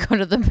helped me go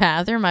to the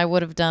bathroom, I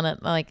would have done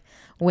it like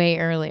way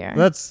earlier.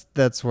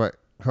 That's what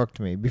hooked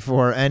me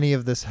before any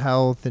of this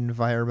health,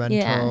 environmental,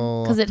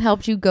 Yeah, because it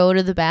helped you go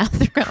to the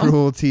bathroom.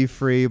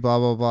 cruelty-free, blah,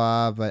 blah,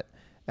 blah. But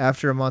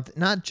after a month,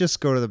 not just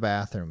go to the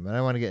bathroom, but I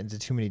don't want to get into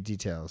too many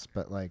details,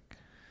 but like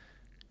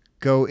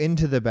go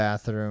into the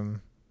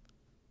bathroom.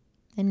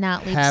 And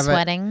not leave Have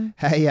sweating.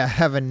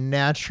 Have a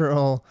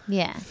natural,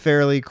 Yeah.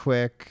 fairly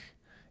quick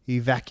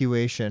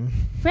evacuation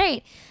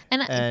Right.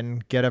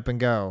 and get up and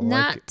go.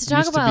 Not like, to it talk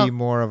used to about- be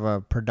more of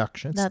a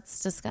production.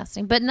 That's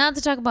disgusting. But not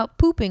to talk about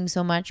pooping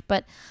so much,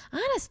 but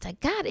honest to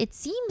God, it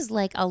seems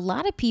like a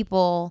lot of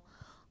people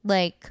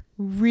like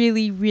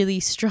really, really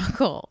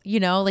struggle,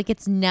 you know, like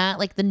it's not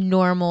like the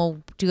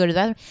normal to go to the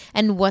bathroom.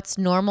 And what's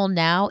normal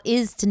now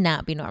is to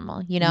not be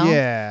normal, you know?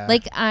 Yeah.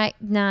 Like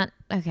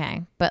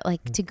but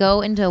like to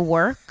go into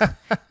work,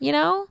 you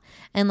know,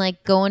 and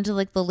like go into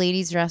like the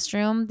ladies'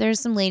 restroom, there's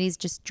some ladies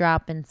just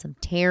dropping some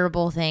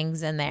terrible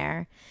things in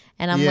there.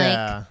 And I'm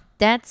like,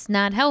 that's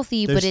not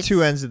healthy, There's but it's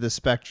two ends of the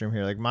spectrum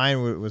here. Like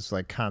mine was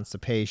like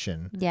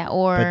constipation. yeah,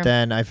 or But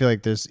then I feel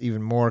like there's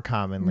even more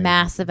commonly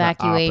mass the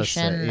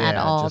evacuation opposite. at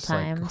all just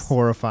times. Like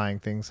horrifying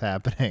things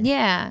happening.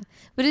 yeah,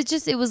 but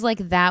it was like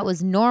that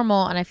was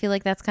normal, and I feel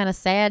like that's kind of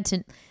sad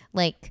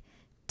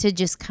to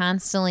just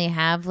constantly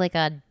have like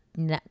a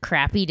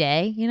crappy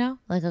day, you know,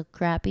 like a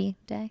crappy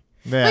day.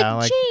 Yeah,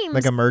 Like James.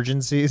 like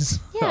emergencies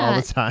all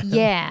the time.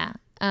 Yeah.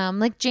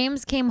 Like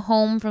James came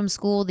home from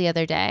school the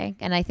other day,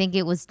 and I think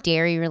it was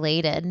dairy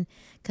related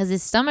because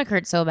his stomach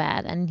hurt so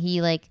bad, and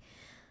he like,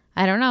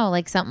 I don't know,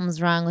 like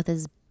something's wrong with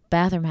his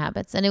bathroom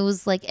habits, and it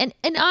was like, and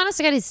honest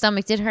to God, his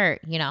stomach did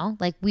hurt, you know,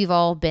 like we've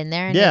all been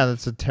there. And Yeah,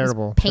 that's a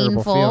terrible,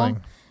 painful. terrible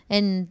feeling.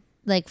 And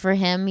like for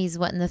him, he's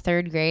in the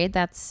 3rd grade.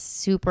 That's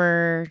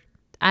super.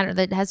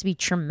 That has to be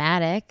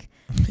traumatic.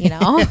 You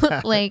know,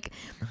 like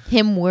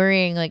him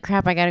worrying like,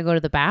 crap, I got to go to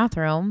the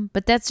bathroom.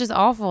 But that's just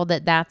awful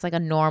that's like a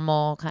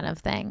normal kind of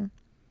thing.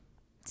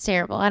 It's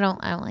terrible. I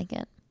don't like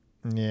it.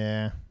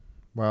 Yeah.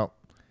 Well,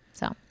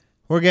 So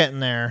we're getting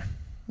there.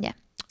 yeah.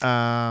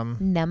 Yeah,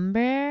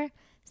 Number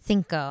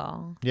 5.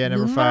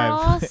 number Numero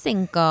 5.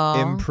 5.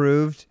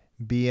 Improved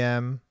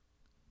BMI.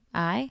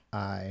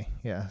 I?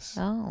 Yes.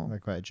 Oh.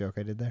 Like that joke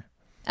I did there.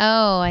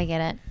 Oh, I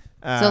get it.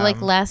 So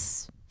like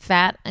less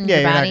fat in your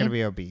you're not body? going to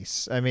be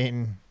obese. I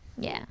mean,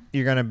 Yeah.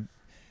 you're going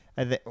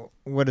to...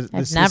 what is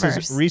this? never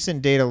This is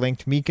recent data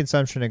linked meat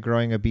consumption and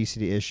growing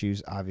obesity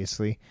issues,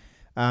 obviously.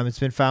 It's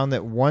been found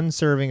that 1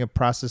 serving of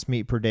processed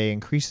meat per day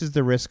increases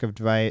the risk of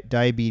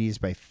diabetes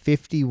by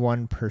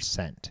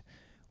 51%.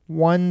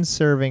 1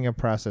 serving of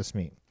processed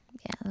meat.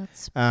 Yeah,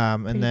 that's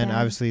And pretty then bad.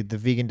 obviously the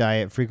vegan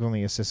diet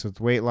frequently assists with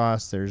weight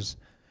loss. There's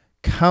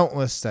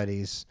countless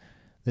studies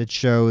that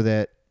show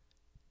that,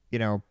 you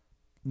know,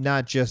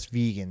 not just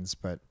vegans,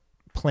 but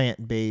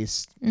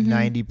plant-based,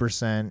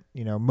 90%,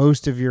 you know,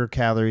 most of your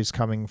calories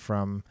coming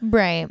from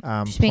right.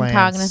 Just being plants,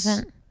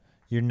 cognizant.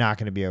 you're not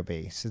going to be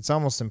obese. It's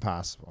almost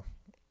impossible.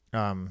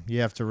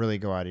 You have to really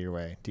go out of your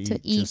way to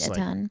Eat just a like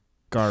ton.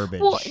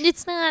 garbage. Well,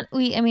 it's not.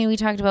 We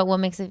talked about what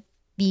makes a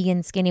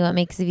vegan skinny, what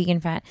makes a vegan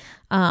fat.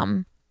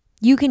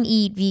 You can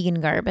eat vegan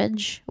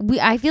garbage.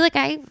 I feel like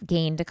I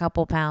gained a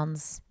couple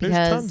pounds There's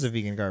because tons of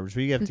vegan garbage.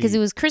 But you have because to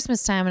it was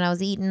Christmas time and I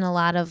was eating a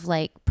lot of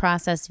like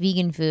processed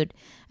vegan food.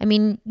 I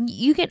mean,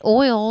 you get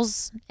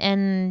oils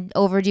and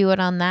overdo it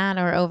on that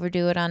or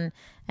overdo it on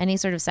any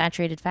sort of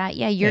saturated fat.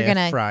 Yeah, you're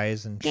gonna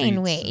fries and gain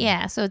treats weight. and-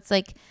 Yeah, so it's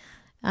like,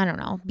 I don't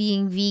know,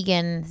 being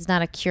vegan is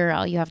not a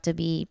cure-all. You have to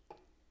be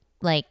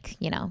like,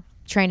 you know,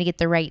 trying to get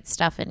the right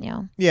stuff in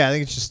you. Yeah, I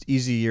think it's just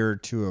easier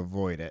to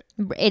avoid it.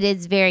 It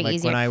is very Like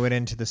easy when I went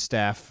into the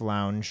staff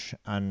lounge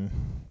on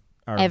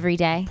our every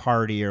day.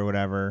 party or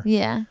whatever,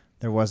 Yeah,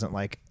 there wasn't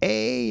like,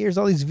 hey, here's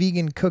all these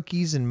vegan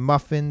cookies and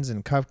muffins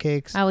and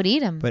cupcakes. I would eat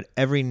them. But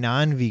every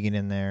non-vegan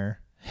in there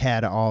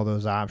had all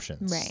those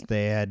options.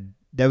 Right.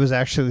 That was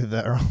actually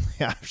their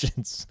only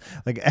options.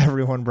 Like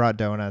everyone brought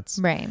donuts.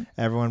 Right.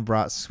 Everyone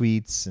brought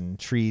sweets and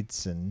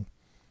treats and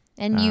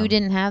you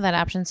didn't have that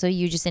option, so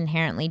you just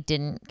inherently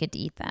didn't get to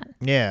eat that.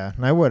 yeah,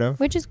 and I would have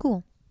Which is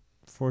cool.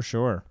 for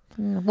sure.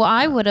 Well,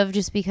 I would have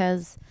just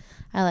because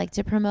I like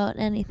to promote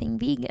anything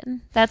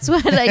vegan. That's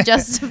what I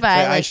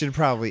justify. I should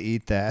probably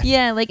eat that.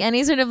 Yeah, like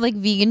any sort of like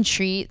vegan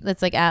treat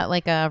that's like at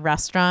like a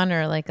restaurant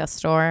or like a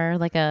store,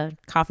 like a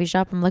coffee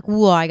shop. I'm like,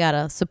 whoa, I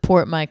gotta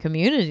support my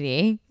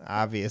community.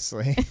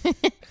 Obviously.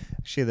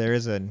 Actually, there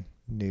is a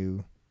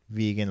new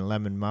vegan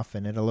lemon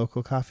muffin at a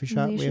local coffee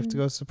shop we have to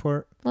go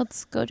support.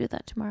 Let's go do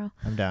that tomorrow.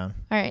 I'm down.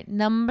 All right,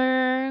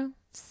 number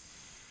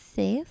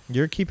 6.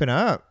 You're keeping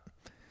up.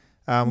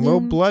 Low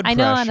blood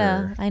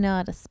pressure. I know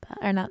how to spell.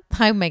 Or not.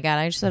 Oh my God,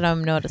 I just said I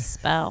know how to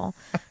spell.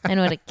 I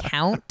know how to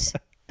count.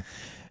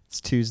 It's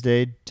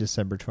Tuesday,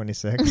 December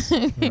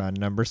 26th. We're on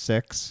number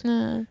 6.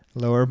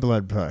 Lower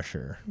blood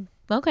pressure.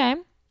 Okay.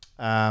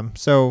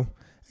 So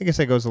I guess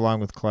that goes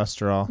along with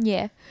cholesterol.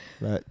 Yeah.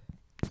 But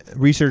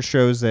research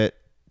shows that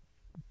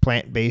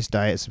plant-based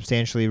diet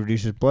substantially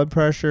reduces blood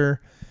pressure.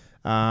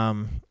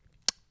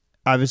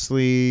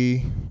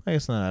 Obviously, I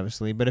guess not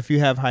obviously, but if you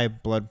have high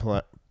blood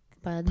pressure.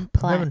 Blood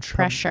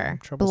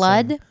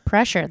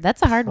pressure.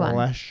 That's a hard one.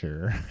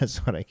 Pressure. That's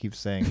what I keep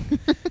saying.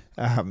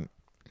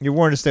 You're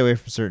warned to stay away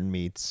from certain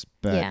meats,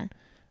 but yeah.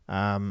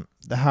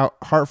 The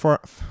heart for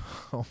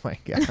oh my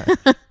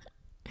God.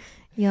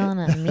 Yelling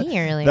at me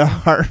earlier. The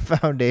Heart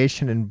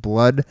Foundation and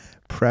Blood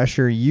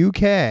Pressure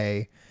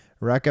UK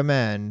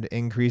recommend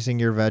increasing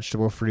your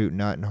vegetable, fruit,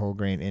 nut, and whole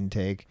grain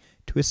intake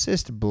to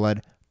assist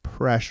blood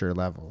pressure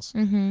levels.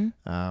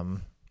 Mm-hmm.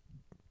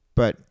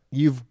 But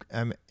you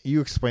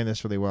explained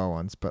this really well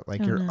once, but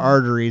like your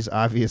arteries,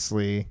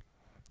 obviously,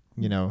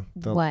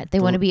 what they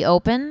want to be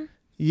open.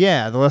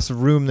 Yeah, the less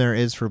room there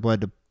is for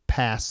blood to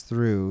pass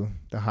through,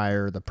 the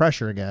higher the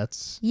pressure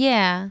gets.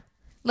 Yeah,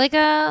 like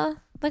a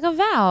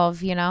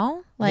valve,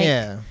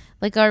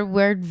 like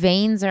where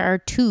veins are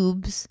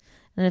tubes,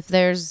 and if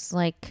there's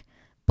like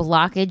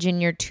blockage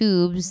in your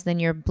tubes, then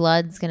your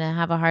blood's gonna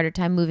have a harder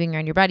time moving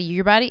around your body.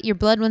 Your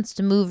blood wants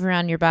to move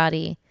around your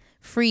body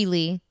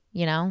freely.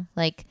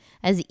 Like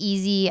as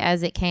easy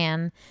as it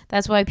can.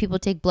 That's why people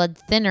take blood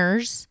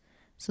thinners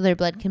so their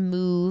blood can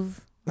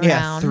move around.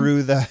 Yeah,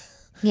 through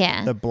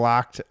the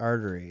blocked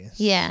arteries.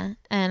 Yeah.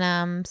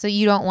 And so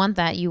you don't want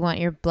that. You want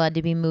your blood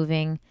to be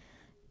moving,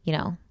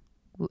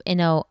 in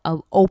a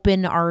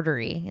open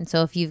artery. And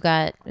so if you've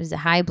got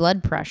high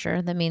blood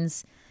pressure, that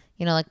means,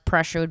 like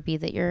pressure would be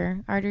that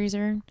your arteries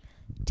are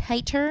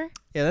tighter.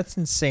 Yeah, that's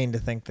insane to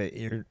think that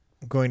you're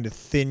going to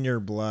thin your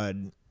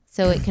blood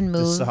so it can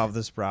move to solve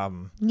this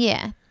problem.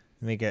 Yeah.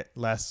 Make it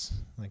less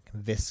like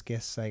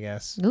viscous, I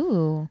guess.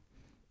 Ooh,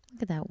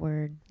 look at that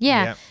word.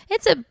 Yeah.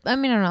 It's I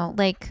don't know,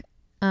 like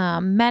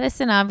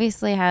medicine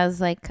obviously has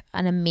like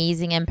an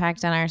amazing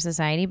impact on our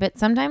society, but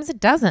sometimes it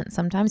doesn't.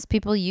 Sometimes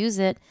people use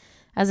it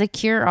as a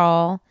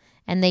cure-all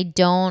and they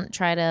don't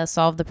try to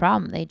solve the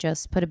problem. They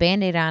just put a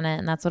Band-Aid on it.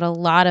 And that's what a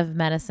lot of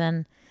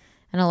medicine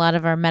and a lot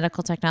of our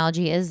medical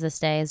technology is this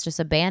day, is just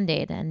a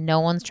Band-Aid. And no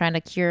one's trying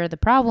to cure the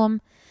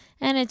problem.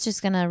 And it's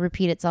just going to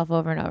repeat itself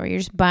over and over. You're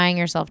just buying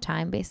yourself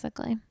time,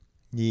 basically.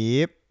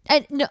 Yep.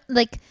 I don't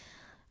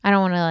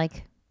want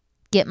to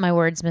get my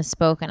words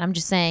misspoken. I'm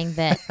just saying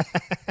that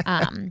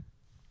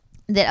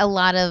that a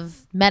lot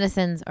of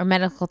medicines or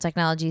medical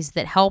technologies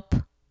that help,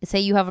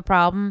 say you have a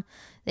problem,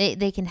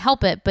 they can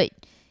help it, but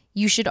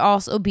you should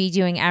also be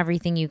doing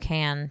everything you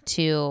can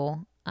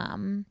to,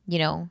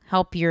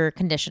 help your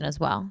condition as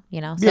well.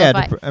 So yeah,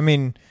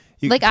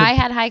 I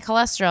had high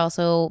cholesterol,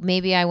 so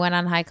maybe I went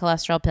on high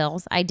cholesterol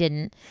pills. I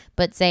didn't,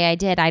 but say I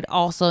did, I'd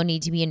also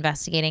need to be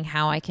investigating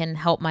how I can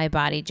help my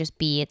body just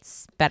be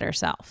its better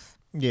self.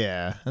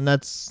 Yeah, and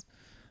that's,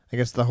 I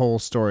guess, the whole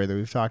story that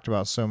we've talked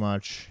about so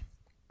much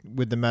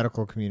with the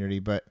medical community.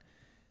 But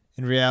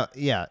in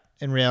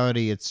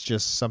reality, it's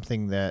just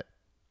something that,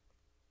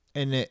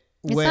 it's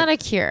not a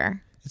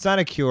cure. It's not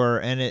a cure,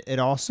 and it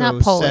also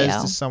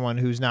says to someone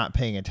who's not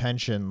paying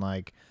attention,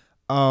 like,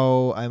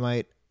 oh, I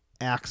might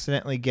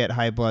accidentally get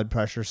high blood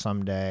pressure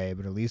someday,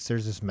 but at least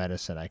there's this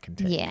medicine I can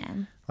take. Yeah.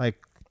 Like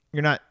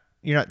you're not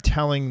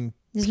telling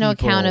there's no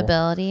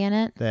accountability in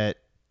it, that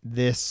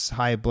this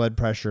high blood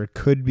pressure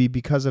could be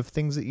because of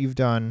things that you've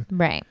done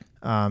right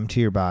to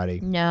your body.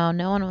 No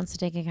one wants to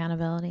take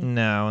accountability.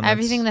 No.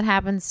 Everything that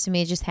happens to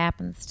me just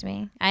happens to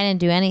me. I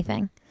didn't do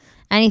anything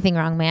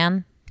wrong,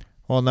 man.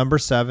 Well, number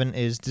 7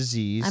 is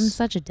disease. I'm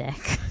such a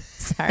dick.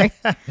 Sorry.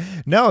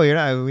 No, you're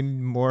not. We need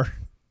more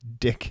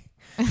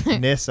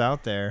dickness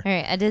out there. All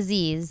right, a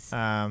disease.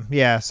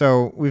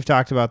 So we've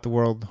talked about the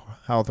World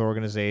Health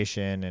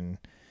Organization and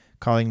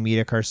calling meat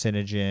a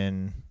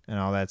carcinogen and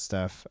all that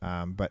stuff.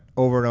 But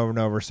over and over and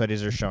over,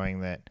 studies are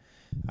showing that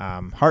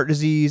heart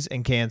disease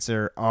and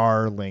cancer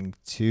are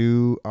linked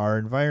to our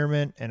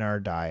environment and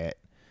our diet.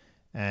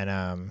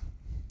 And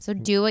so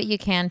do what you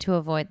can to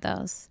avoid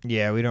those.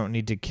 Yeah, we don't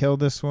need to kill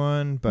this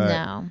one, but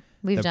no,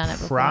 we've done it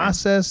before.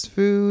 Processed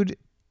food,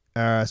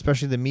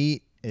 especially the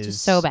meat is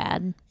just so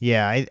bad.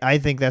 Yeah, I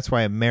think that's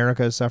why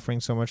America is suffering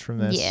so much from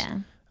this. Yeah.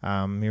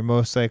 You're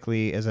most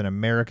likely, as an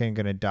American,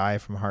 going to die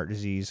from heart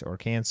disease or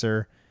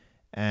cancer.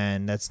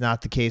 And that's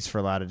not the case for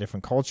a lot of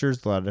different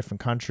cultures, a lot of different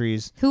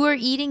countries. Who are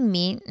eating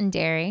meat and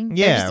dairy.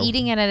 Yeah. They're just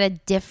eating it at a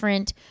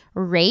different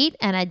rate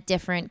and a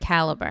different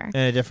caliber. And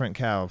a different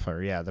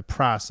caliber. Yeah, the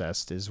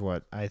processed is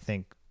what I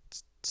think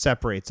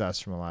separates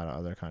us from a lot of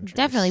other countries.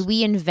 Definitely.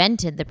 We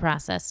invented the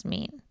processed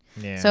meat.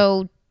 Yeah.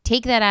 So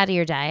take that out of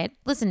your diet.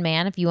 Listen,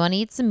 man, if you want to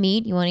eat some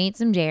meat, you want to eat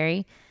some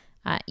dairy,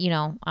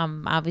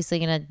 I'm obviously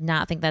going to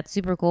not think that's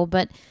super cool,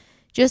 but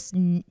just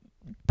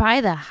buy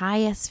the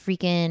highest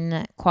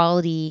freaking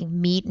quality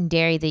meat and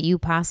dairy that you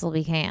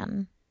possibly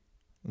can.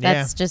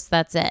 That's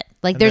it.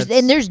 Like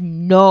there's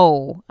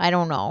no, I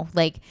don't know.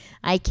 Like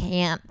I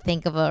can't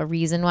think of a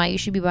reason why you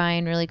should be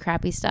buying really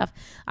crappy stuff.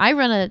 I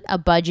run a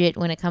budget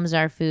when it comes to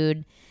our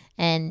food.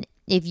 And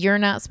if you're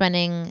not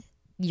spending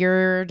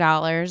your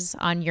dollars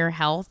on your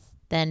health,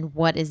 then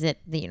what is it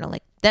that,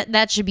 like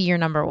that should be your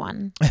number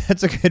one.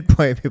 That's a good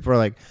point. People are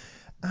like,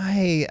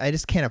 I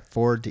just can't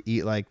afford to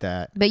eat like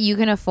that. But you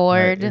can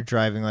afford. You're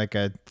driving like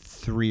a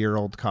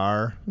 3-year-old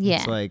car. Yeah.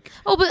 It's like,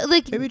 but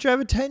like maybe drive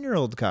a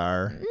 10-year-old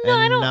car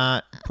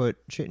not put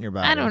shit in your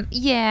body.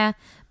 Yeah.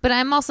 But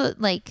I'm also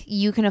like,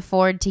 you can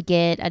afford to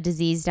get a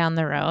disease down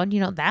the road.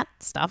 That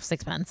stuff's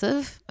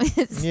expensive.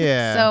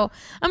 Yeah. So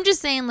I'm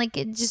just saying, like,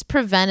 just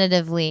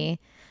preventatively,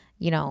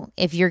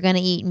 if you're going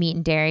to eat meat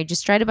and dairy,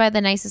 just try to buy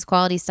the nicest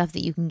quality stuff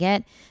that you can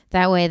get.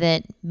 That way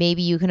that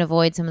maybe you can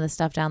avoid some of the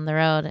stuff down the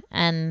road.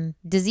 And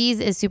disease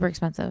is super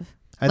expensive.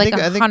 I think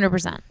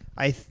 100%.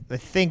 I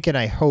think and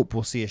I hope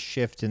we'll see a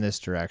shift in this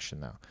direction,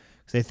 though.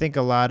 Because I think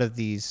a lot of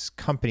these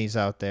companies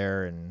out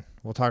there, and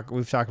we've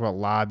talked about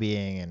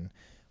lobbying and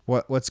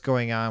what's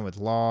going on with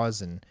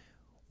laws, and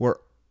we're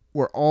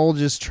all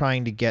just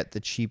trying to get the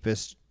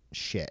cheapest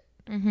shit.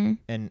 Mm-hmm.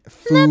 And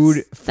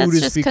food has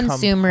just become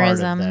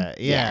consumerism. Part of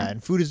that. Yeah,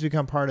 and food has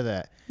become part of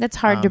that. That's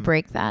hard to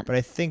break that. But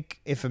I think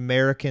if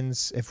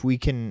we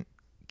can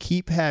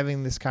keep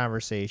having this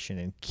conversation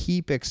and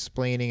keep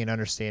explaining and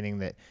understanding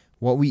that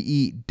what we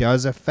eat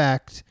does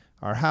affect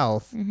our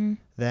health, mm-hmm.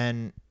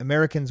 then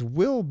Americans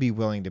will be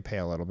willing to pay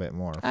a little bit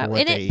more for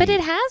what they eat. But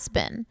it has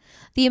been.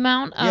 The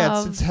amount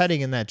of... it's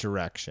heading in that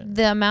direction.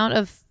 The amount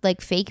of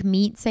like fake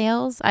meat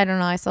sales, I don't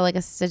know, I saw like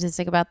a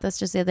statistic about this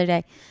just the other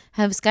day,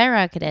 have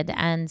skyrocketed.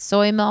 And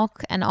soy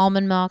milk and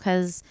almond milk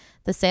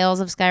the sales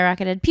have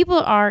skyrocketed. People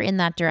are in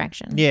that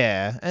direction.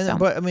 Yeah.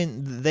 But I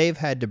mean, they've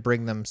had to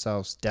bring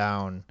themselves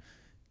down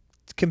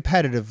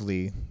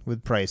competitively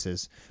with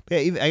prices.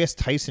 But yeah, I guess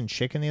Tyson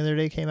Chicken the other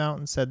day came out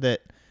and said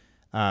that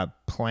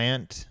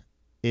plant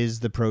is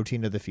the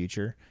protein of the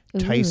future. Ooh.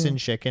 Tyson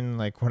Chicken,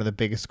 like one of the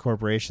biggest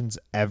corporations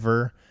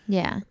ever.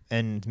 Yeah.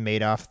 And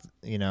made off,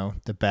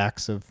 the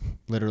backs of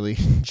literally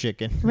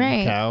chicken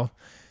and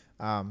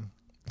cow.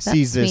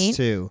 Sees this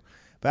too.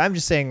 But I'm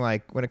just saying,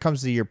 like, when it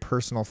comes to your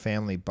personal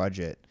family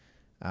budget,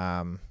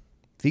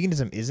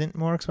 veganism isn't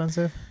more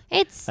expensive.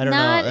 It's I don't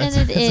not, know. and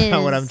that's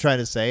not what I'm trying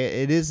to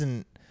say. It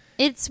isn't.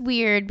 It's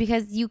weird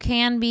because you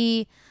can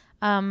be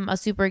a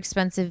super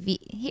expensive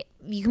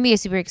you can be a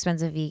super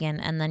expensive vegan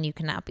and then you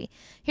cannot be.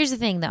 Here's the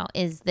thing though,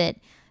 is that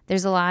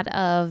there's a lot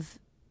of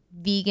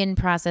vegan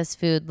processed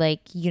food.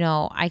 Like,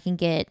 I can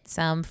get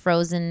some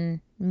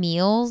frozen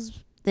meals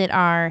that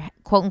are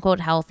quote unquote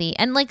healthy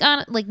and like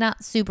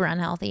not super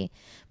unhealthy,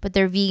 but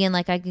they're vegan.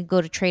 Like I could go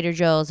to Trader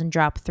Joe's and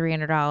drop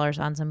 $300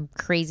 on some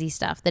crazy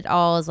stuff that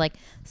all is like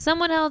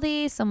somewhat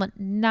healthy, somewhat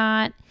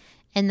not.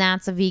 And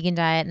that's a vegan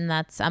diet. And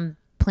I'm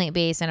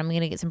plant-based and I'm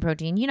going to get some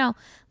protein,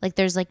 like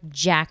there's like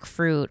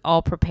jackfruit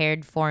all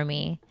prepared for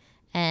me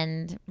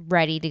and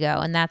ready to go.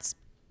 And that's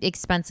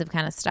expensive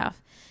kind of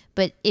stuff.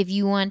 But if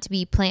you want to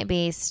be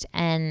plant-based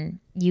and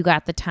you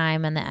got the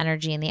time and the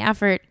energy and the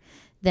effort,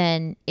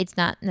 then it's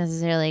not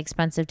necessarily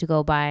expensive to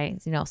go buy,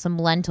 some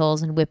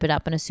lentils and whip it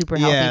up in a super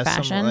healthy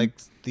fashion. Yeah, like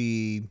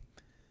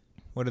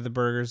what are the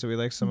burgers that we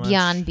like so much?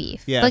 Beyond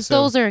Beef. Yeah, like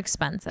those are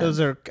expensive. Those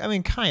are,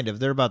 kind of.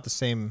 They're about the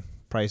same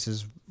price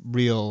as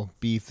real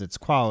beef that's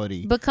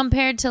quality. But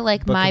compared to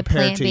like my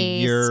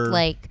plant-based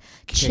like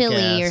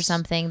chili or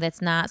something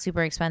that's not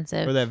super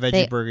expensive. Or that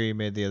veggie burger you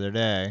made the other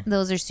day.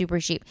 Those are super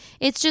cheap.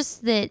 It's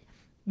just that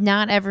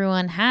not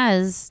everyone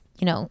has,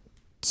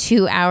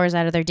 2 hours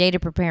out of their day to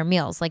prepare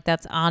meals. Like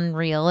that's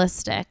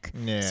unrealistic.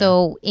 Yeah.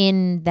 So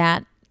in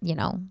that, in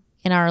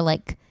our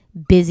like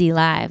busy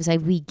lives,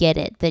 like we get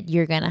it that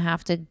you're going to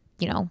have to,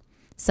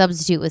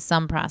 substitute with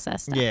some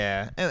processed stuff.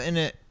 Yeah.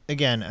 And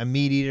again, a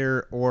meat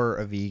eater or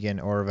a vegan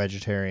or a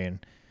vegetarian,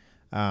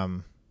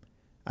 I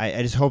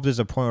just hope there's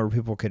a point where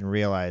people can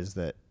realize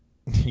that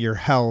your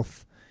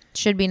health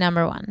should be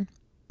number one.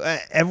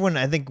 Everyone,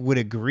 I think, would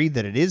agree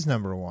that it is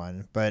number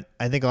one, but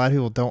I think a lot of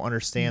people don't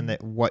understand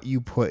that what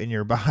you put in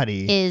your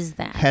body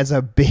has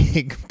a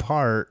big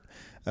part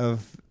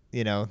of,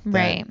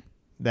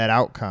 that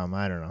outcome.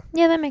 I don't know.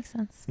 Yeah, that makes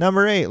sense.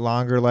 Number 8,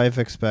 longer life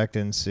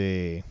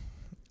expectancy.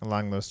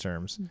 Along those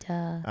terms.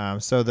 Duh.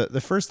 So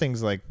the first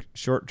thing's like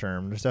short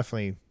term. There's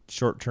definitely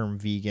short term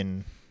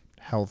vegan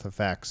health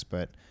effects,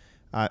 but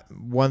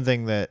One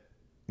thing that,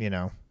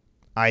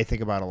 I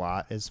think about a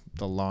lot is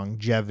the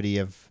longevity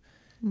of,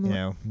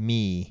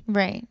 me.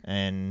 Right.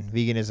 And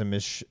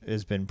veganism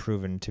has been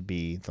proven to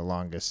be the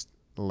longest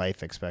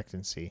life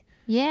expectancy.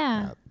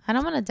 Yeah. I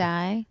don't want to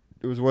die.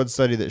 There was one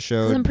study that 'Cause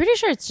showed. I'm pretty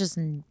sure it's just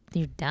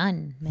you're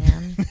done,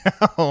 man.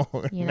 No,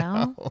 You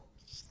know? no.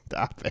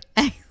 Stop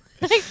it.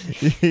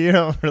 You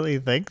don't really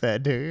think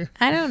that, do you?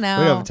 I don't know.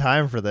 We don't have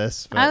time for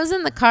this. But I was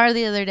in the car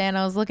the other day and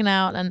I was looking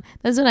out, and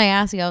that's when I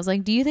asked you. I was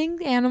like, "Do you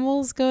think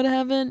animals go to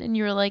heaven?" And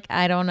you were like,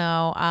 "I don't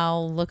know.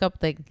 I'll look up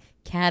the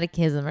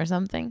catechism or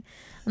something."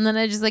 And then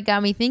it just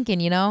got me thinking,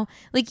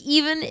 like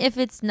even if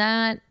it's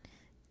not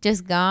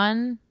just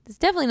gone, it's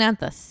definitely not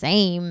the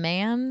same,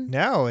 man.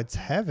 No, it's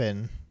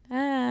heaven.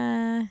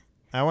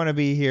 I want to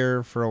be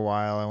here for a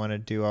while. I want to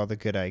do all the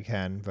good I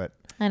can, but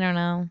I don't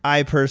know.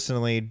 I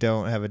personally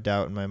don't have a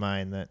doubt in my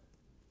mind that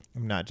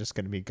I'm not just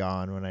going to be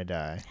gone when I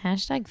die.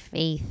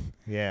 #faith.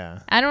 Yeah.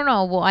 I don't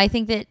know. Well, I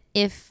think that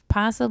if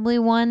possibly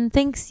one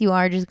thinks you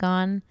are just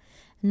gone,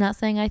 I'm not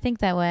saying I think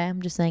that way.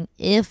 I'm just saying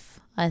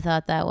if I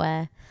thought that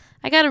way,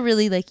 I got to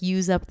really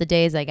use up the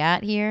days I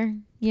got here,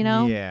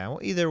 Yeah. Well,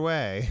 either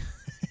way.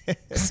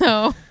 So,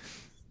 all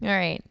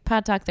right.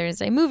 Pot Talk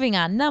Thursday. Moving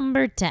on.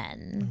 Number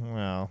 10.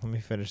 Well, let me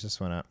finish this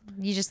one up.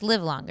 You just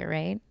live longer,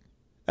 right?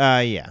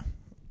 Yeah.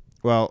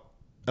 Well,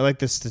 I like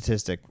this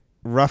statistic.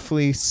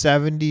 Roughly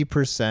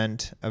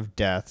 70% of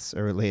deaths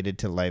are related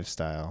to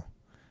lifestyle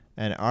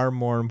and are,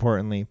 more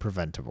importantly,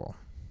 preventable,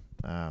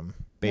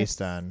 based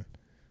That's on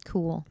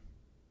cool.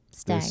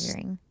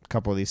 Staggering. a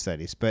couple of these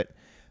studies. But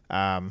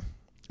I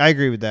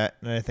agree with that,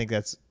 and I think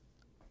that's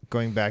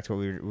going back to what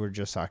we were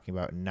just talking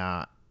about,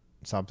 not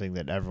something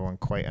that everyone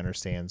quite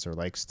understands or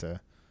likes to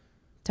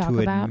Talk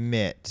about.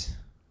 admit.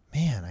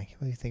 Man, I can't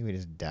really think we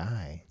just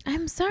die.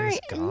 I'm sorry.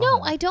 It's No,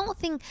 gone. I don't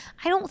think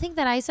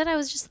that I said. I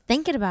was just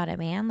thinking about it,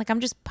 man. I'm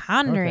just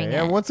pondering Okay.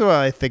 Yeah, it. once in a while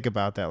I think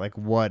about that, like,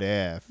 what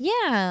if?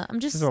 Yeah, I'm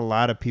just. There's a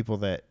lot of people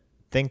that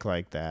think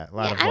like that. A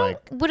lot I of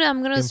don't.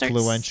 I'm gonna start.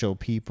 influential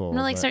people. I'm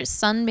gonna but- start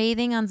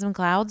sunbathing on some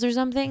clouds or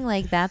something.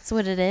 Like that's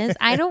what it is.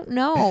 I don't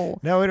know.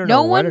 No, we don't know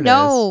No what one it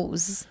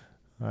knows. is.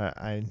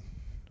 I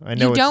know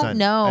You it's don't not,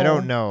 know. I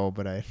don't know,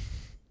 but I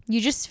You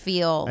just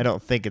feel.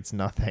 don't think it's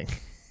nothing.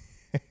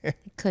 It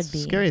could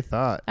be. Scary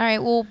thought. All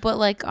right. Well,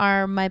 but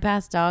are my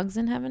past dogs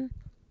in heaven?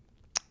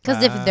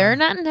 Because if they're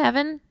not in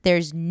heaven,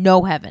 there's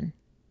no heaven.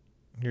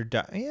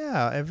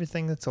 Yeah,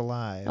 everything that's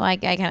alive. Well, I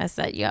kind of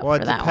set you up Well,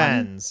 for it that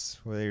depends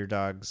whether your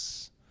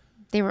dogs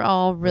They were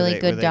all really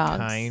good were dogs.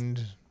 They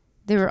kind.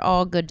 They were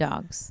all good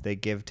dogs. They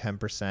give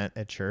 10%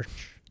 at church.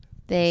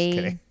 Just They.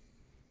 kidding.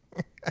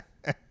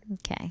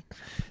 Okay.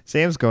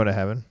 Sam's going to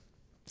heaven.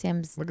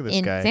 Sam's Look at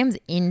this guy. Sam's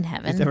in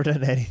heaven. He's never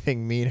done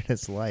anything mean in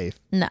his life.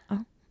 No,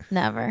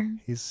 never.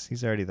 He's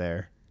already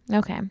there.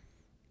 Okay.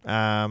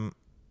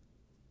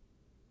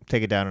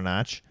 Take it down a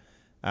notch.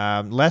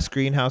 Less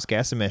greenhouse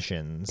gas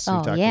emissions. We've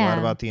talked a lot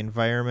about the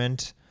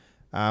environment.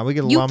 We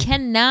can You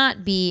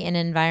cannot be an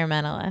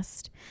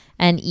environmentalist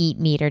and eat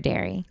meat or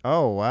dairy.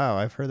 Oh wow,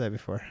 I've heard that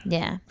before.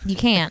 Yeah, you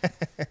can't.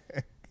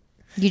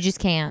 You just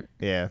can't.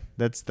 Yeah,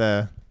 that's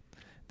the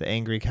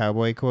angry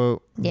cowboy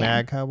quote. Yeah.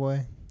 Mad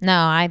cowboy. No,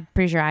 I'm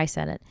pretty sure I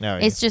said it. No,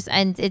 It's just,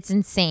 and it's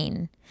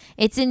insane.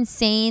 It's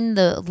insane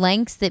the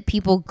lengths that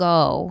people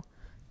go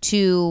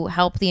to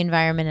help the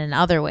environment in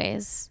other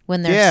ways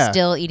when they're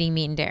still eating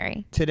meat and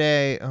dairy.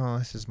 Today,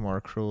 this is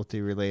more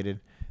cruelty related,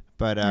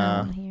 but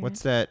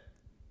what's that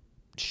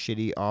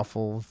shitty,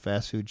 awful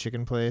fast food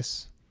chicken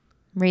place?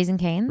 Raising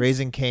Cane's?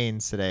 Raising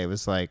Cane's today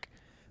was like,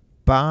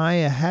 buy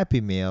a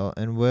Happy Meal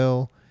and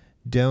we'll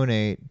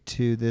donate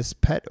to this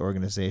pet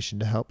organization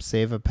to help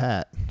save a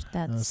pet.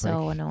 That's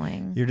so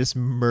annoying. You're just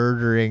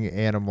murdering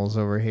animals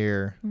over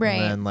here.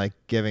 Right. And then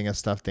giving a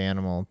stuffed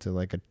animal to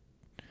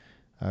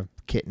a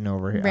kitten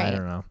over here. Right. I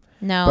don't know.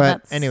 No, But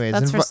that's anyways,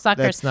 that's for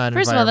suckers. that's not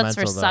First of all, that's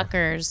for environmental, though.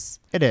 suckers.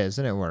 It is,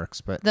 and it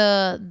works, but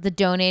The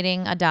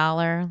donating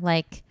 $1,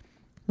 like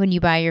when you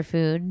buy your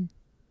food,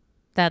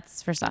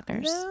 that's for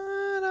suckers.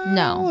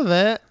 not all of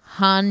it.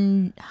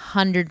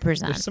 100%.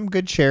 There's some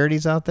good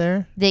charities out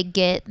there. They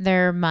get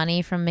their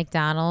money from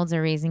McDonald's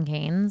or Raising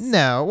Cane's.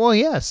 No, well,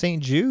 yeah,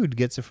 St. Jude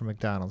gets it from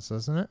McDonald's,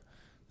 doesn't it?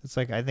 It's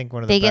I think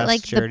one of the They best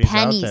get the charities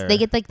pennies. out there. They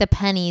get the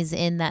pennies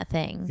in that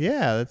thing.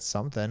 Yeah, that's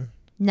something.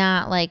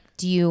 Not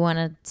do you want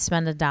to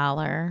spend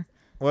 $1?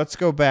 Let's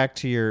go back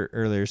to your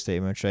earlier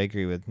statement, which I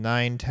agree with.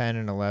 9, 10,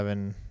 and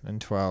 11,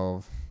 and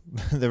 12.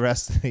 The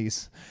rest of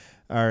these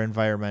are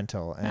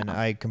environmental, and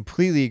I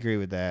completely agree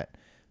with that.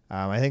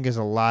 I think there's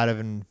a lot of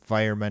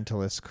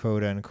environmentalists,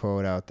 quote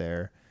unquote, out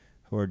there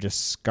who are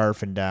just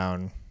scarfing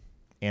down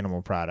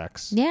animal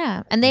products.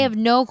 Yeah, and they have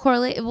no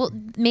correlation. Well,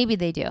 maybe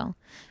they do,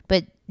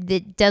 but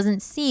it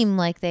doesn't seem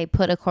like they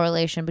put a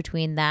correlation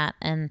between that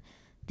and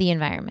the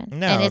environment.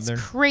 No, and it's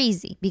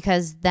crazy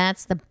because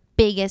that's the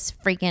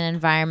biggest freaking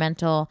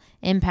environmental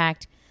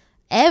impact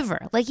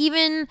ever.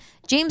 Even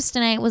James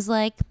tonight was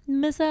like,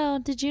 Miss O,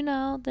 did you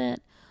know that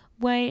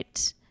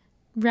white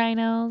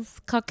rhinos,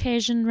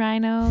 Caucasian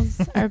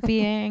rhinos are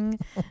being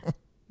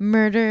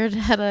murdered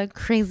at a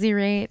crazy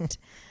rate?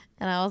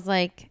 And I was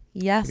like,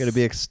 yes. You're gonna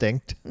be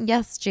extinct.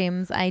 Yes,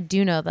 James, I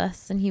do know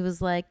this. And he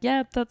was like,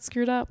 yeah, that's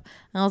screwed up.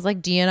 And I was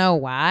like, do you know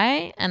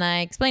why? And I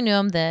explained to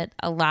him that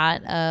a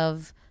lot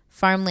of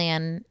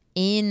farmland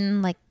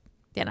in like,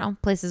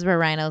 places where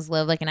rhinos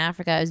live, like in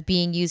Africa, is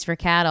being used for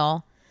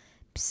cattle.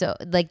 So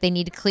like they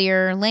need to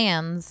clear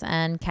lands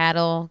and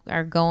cattle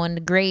are going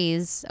to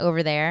graze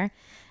over there.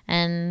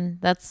 And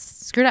that's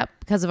screwed up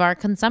because of our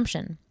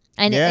consumption.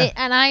 And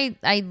I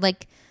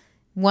like,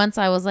 once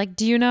I was like,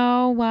 do you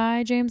know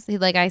why, James?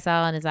 I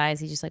saw in his eyes,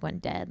 he just like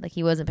went dead. Like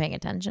he wasn't paying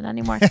attention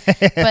anymore.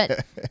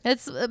 But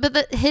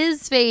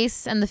his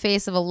face and the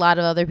face of a lot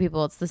of other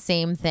people, it's the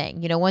same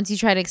thing. Once you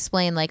try to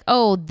explain like,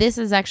 oh, this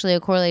is actually a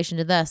correlation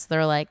to this,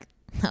 they're like,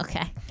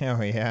 okay.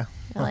 Oh yeah.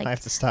 Well, I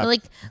have to stop.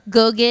 Like,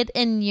 go get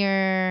in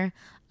your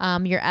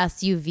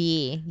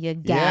SUV, you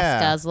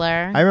gas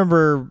guzzler. I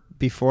remember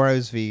before I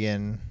was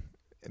vegan,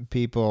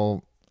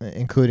 people,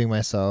 including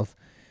myself,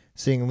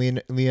 seeing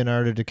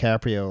Leonardo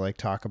DiCaprio like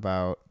talk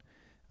about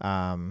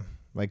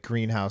like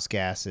greenhouse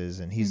gases,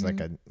 and he's like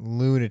a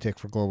lunatic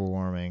for global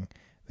warming.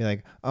 Be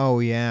like, oh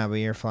yeah, but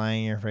you're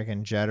flying your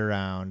freaking jet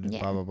around,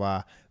 blah blah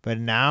blah. But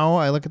now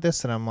I look at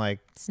this and I'm like,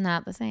 it's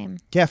not the same.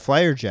 Yeah,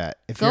 fly your jet.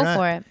 If Go you're not,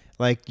 for it.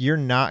 Like you're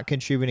not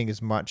contributing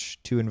as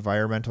much to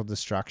environmental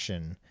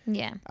destruction.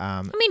 Yeah.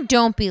 I mean,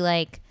 don't be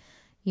like,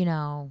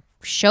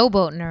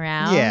 showboating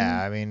around.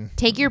 Yeah, I mean,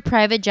 take your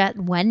private jet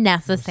when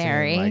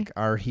necessary. Like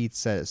our heat's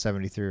set at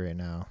 73 right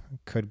now.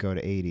 Could go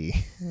to 80.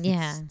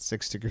 Yeah. It's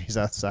 6 degrees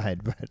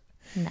outside, but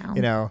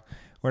no.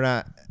 We're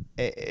not.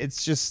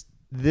 It's just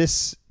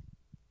this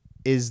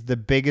is the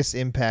biggest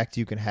impact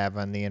you can have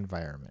on the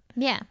environment.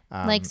 Yeah.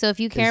 So if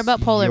you care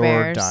about polar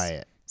bears,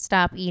 diet.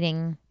 Stop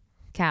eating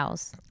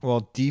cows.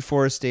 Well,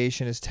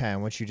 deforestation is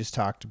 10, which you just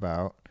talked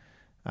about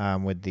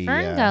with the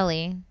Fern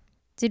Gully.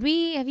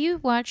 Have you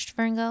watched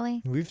Fern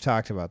Gully? We've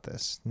talked about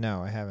this.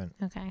 No, I haven't.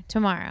 Okay.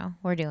 Tomorrow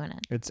we're doing it.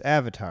 It's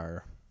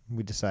Avatar.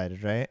 We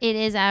decided, right? It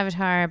is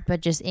Avatar, but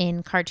just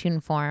in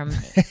cartoon form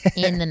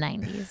in the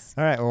 90s.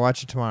 All right. We'll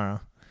watch it tomorrow.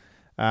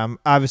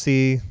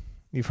 Obviously,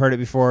 you've heard it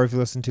before. If you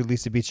listen to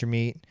Lisa Beats Your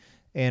Meat,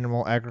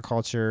 animal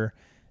agriculture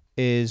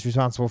is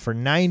responsible for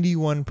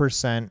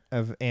 91%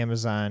 of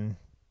Amazon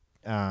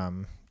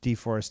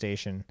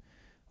deforestation,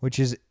 which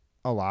is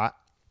a lot.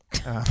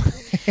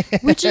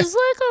 Which is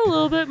like a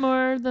little bit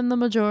more than the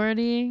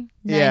majority.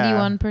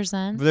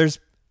 91%.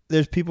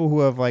 There's people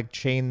who have like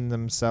chained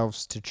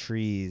themselves to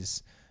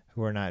trees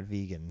who are not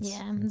vegans.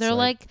 Yeah, they're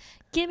like,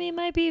 give me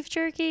my beef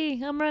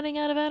jerky. I'm running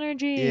out of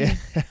energy. Yeah,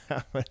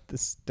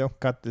 don't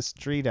cut this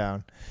tree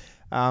down.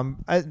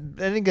 I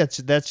think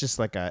that's just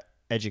like a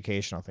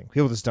educational thing.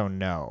 People just don't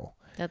know.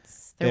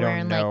 They're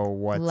wearing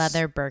like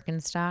leather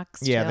Birkenstocks.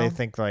 Yeah, too. They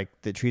think like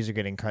the trees are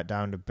getting cut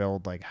down to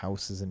build like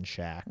houses and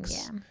shacks.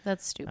 Yeah,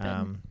 that's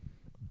stupid.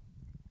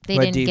 They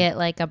didn't get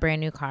like a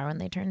brand new car when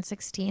they turned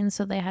 16,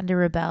 so they had to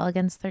rebel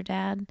against their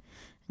dad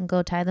and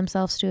go tie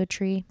themselves to a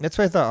tree. That's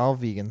what I thought all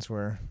vegans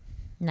were.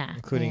 Nah,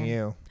 including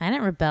you. I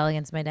didn't rebel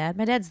against my dad.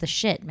 My dad's the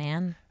shit,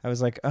 man. I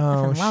was like, I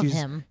love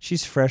him.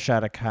 She's fresh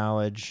out of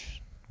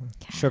college.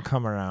 God. She'll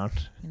come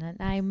around.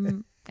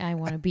 I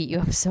want to beat you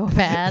up so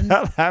bad.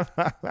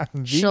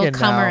 I'm She'll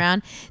come now.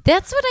 around.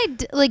 That's what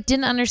I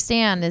didn't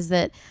understand, is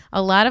that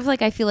a lot of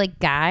I feel like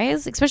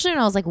guys, especially when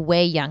I was like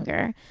way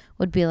younger,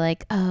 would be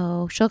like,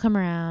 oh, she'll come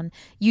around.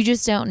 You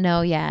just don't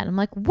know yet. I'm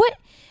like, what?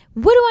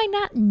 What do I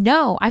not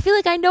know? I feel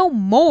like I know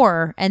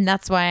more, and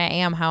that's why I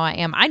am how I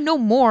am. I know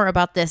more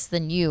about this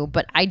than you,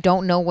 but I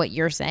don't know what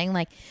you're saying.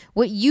 Like,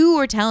 what you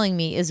are telling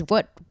me is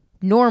what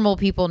normal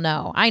people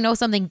know. I know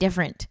something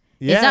different.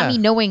 Yeah. It's not me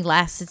knowing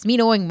less. It's me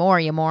knowing more,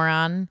 you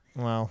moron.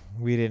 Well,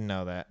 we didn't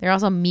know that. They're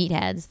also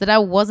meatheads that I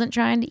wasn't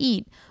trying to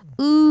eat.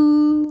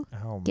 Ooh.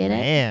 Oh, get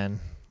man.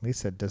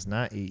 Lisa does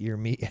not eat your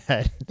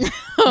meathead.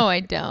 Oh,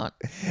 I don't.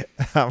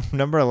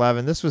 Number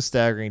 11. This was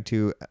staggering,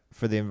 too,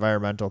 for the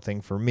environmental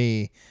thing for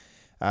me,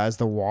 is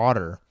the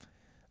water.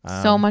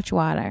 So much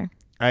water.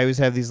 I always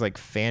have these, like,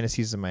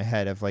 fantasies in my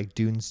head of, like,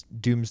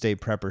 doomsday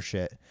prepper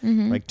shit.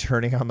 Mm-hmm. Like,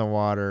 turning on the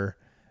water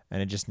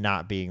and it just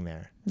not being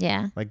there.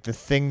 Yeah. Like, the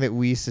thing that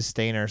we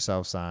sustain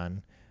ourselves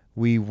on,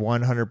 we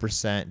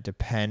 100%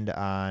 depend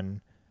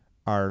on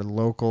our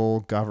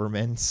local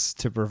governments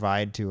to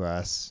provide to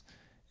us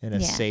in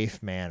a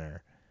safe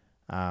manner.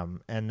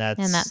 And that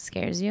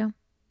scares you?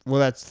 Well,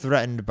 that's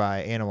threatened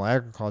by animal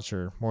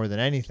agriculture more than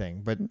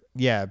anything. But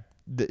yeah,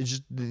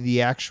 just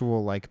the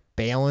actual like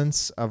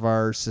balance of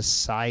our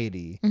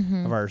society,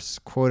 of our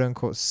quote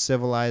unquote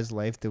civilized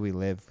life that we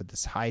live with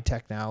this high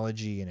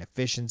technology and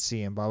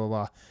efficiency and blah, blah,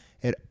 blah.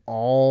 It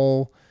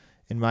all,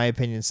 in my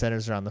opinion,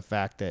 centers around the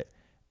fact that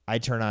I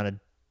turn on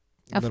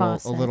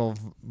a little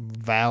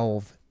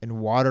valve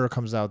and water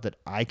comes out that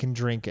I can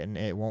drink and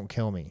it won't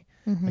kill me.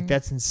 Like,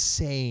 that's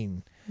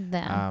insane.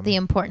 The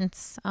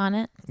importance on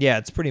it. Yeah,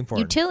 it's pretty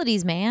important.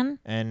 Utilities, man.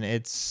 And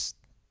it's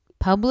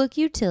public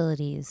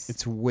utilities.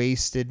 It's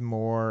wasted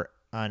more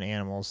on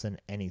animals than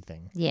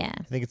anything. Yeah.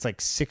 I think it's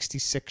like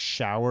 66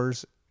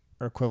 showers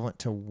are equivalent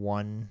to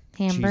one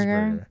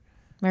hamburger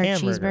cheeseburger. Or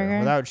cheeseburger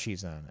without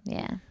cheese on it.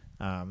 Yeah.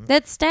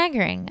 That's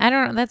staggering. I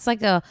don't. That's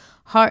like a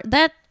hard.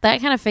 That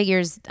kind of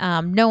figures.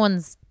 No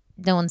one's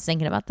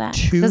thinking about that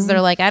because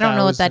they're like, I don't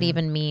know what that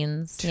even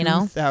means. You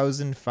know,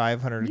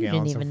 2,500 you didn't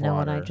gallons even of know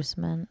water what I just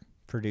meant.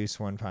 produce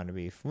 1 pound of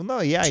beef. Well,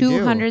 no, yeah, I do.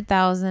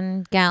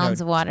 200,000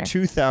 gallons of water.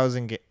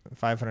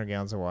 2,500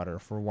 gallons of water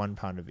for 1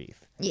 pound of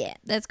beef. Yeah,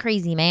 that's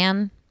crazy,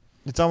 man.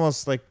 It's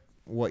almost like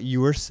what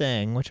you were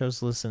saying, which I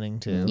was listening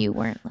to. You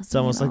weren't listening. It's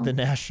almost at like all. the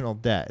national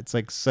debt. It's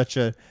like such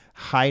a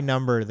high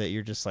number that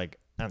you're just like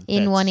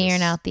in one ear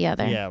and out the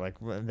other. Yeah, like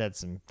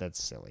that's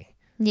silly.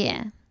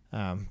 Yeah.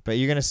 But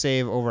you're gonna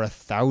save over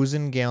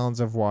 1,000 gallons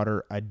of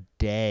water a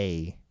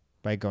day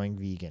by going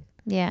vegan.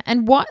 Yeah,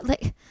 and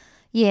water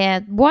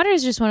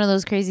is just one of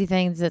those crazy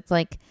things that's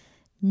like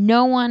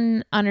no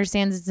one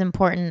understands its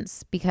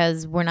importance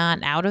because we're not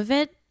out of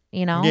it.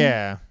 You know.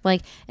 Yeah.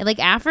 Like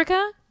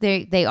Africa,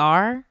 they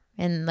are.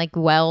 And like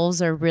wells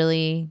are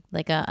really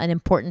like an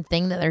important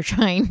thing that they're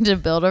trying to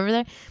build over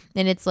there.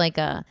 And it's like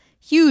a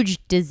huge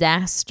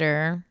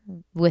disaster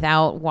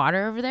without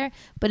water over there.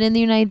 But in the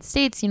United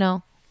States, you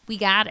know, we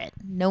got it.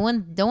 No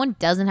one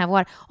doesn't have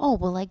water. Oh,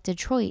 well, like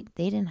Detroit,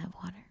 they didn't have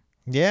water.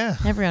 Yeah.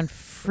 Everyone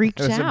freaked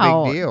That's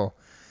out. a big deal.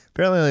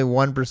 Apparently only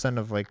 1%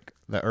 of like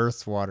the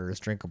Earth's water is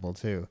drinkable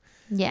too.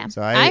 Yeah.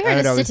 So I heard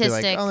would a always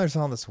statistic. be like, oh, there's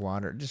all this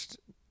water. Just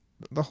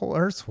the whole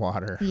Earth's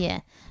water.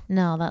 Yeah.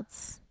 No,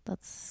 that's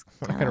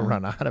we're not gonna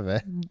run out of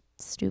it.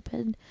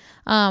 Stupid.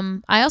 I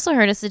also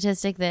heard a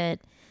statistic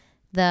that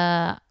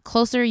the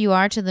closer you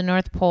are to the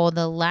North Pole,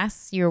 the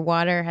less your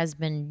water has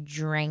been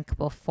drank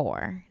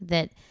before.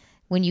 That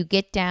when you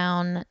get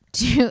down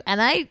to,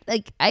 and I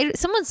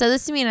someone said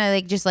this to me, and I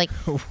just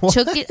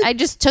took it. I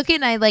just took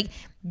it, and I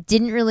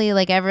didn't really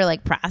ever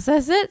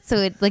process it, so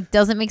it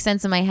doesn't make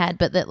sense in my head.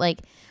 But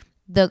that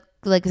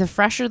the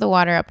fresher the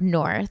water up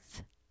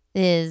north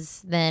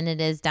is than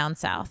it is down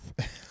south.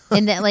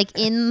 And that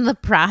in the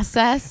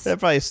process, that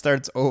probably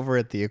starts over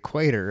at the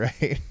equator,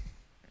 right?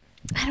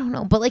 I don't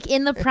know, but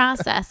in the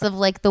process of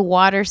the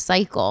water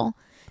cycle,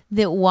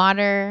 that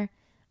water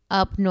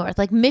up north,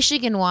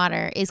 Michigan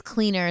water is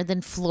cleaner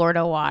than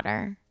Florida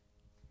water.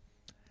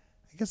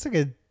 I guess I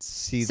could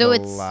see So the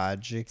it's-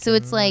 logic. So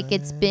it's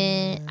it's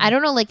been, I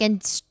don't know,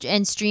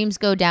 and streams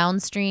go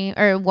downstream,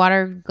 or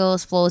water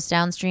flows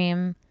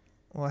downstream.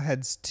 Well, it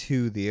heads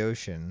to the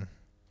ocean.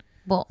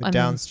 Well, But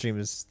downstream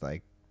is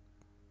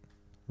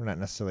we're not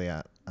necessarily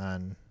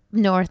on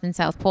north and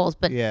south poles,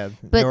 but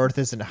but north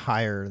isn't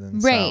higher than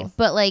right, south.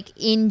 but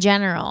in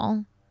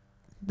general,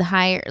 the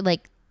higher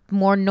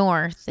more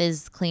north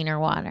is cleaner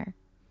water.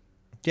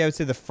 Yeah, I would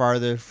say the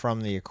farther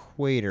from the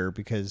equator,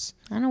 because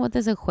I don't know what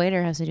this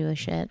equator has to do with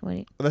shit. What do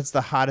you, that's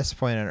the hottest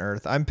point on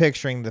Earth. I'm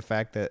picturing the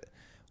fact that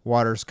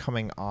water's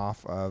coming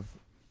off of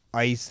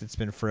ice that's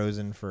been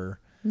frozen for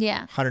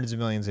yeah. hundreds of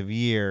millions of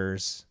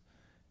years,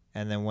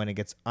 and then when it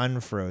gets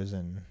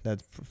unfrozen,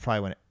 that's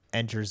probably when it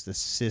enters the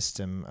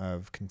system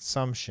of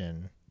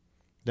consumption.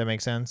 That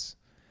make sense?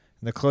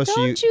 And the closer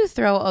Don't you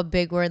throw a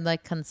big word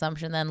like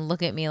consumption, then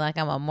look at me like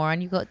I'm a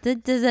moron. You go,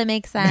 does that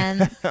make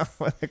sense?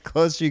 the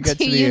closer you get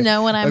Do to the you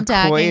know what I'm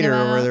talking equator,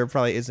 about? where there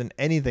probably isn't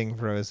anything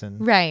frozen,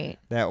 Right.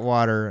 that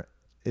water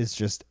is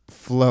just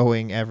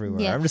flowing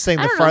everywhere. Yeah. I'm just saying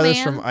I the don't know,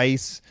 farthest man. from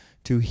ice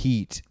to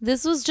heat.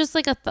 This was just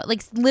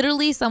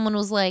literally someone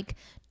was like,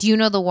 do you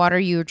know the water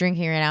you're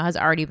drinking right now has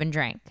already been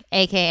drank?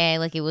 AKA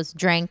it was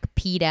drank,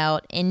 peed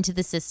out into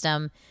the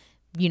system.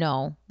 You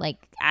know,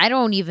 I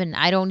don't even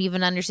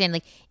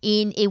understand.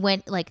 It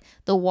went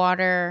the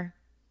water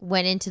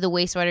went into the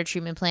wastewater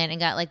treatment plant and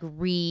got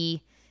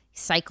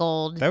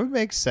recycled. That would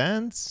make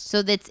sense.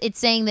 So it's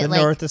saying that The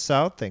north to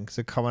south thing, because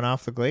they're coming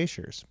off the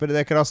glaciers. But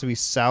that could also be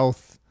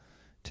south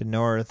to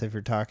north if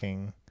you're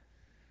talking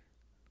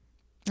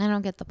I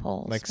don't get the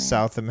poles. Man.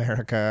 South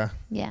America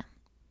Yeah.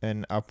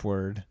 and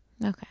upward.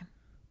 Okay.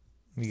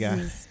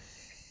 Yeah.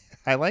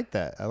 I like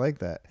that.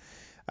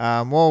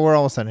 Well, we're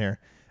almost done here.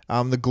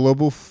 The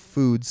global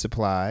food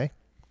supply.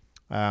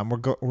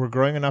 We're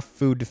growing enough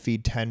food to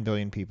feed 10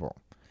 billion people.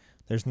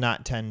 There's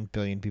not 10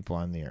 billion people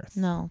on the earth.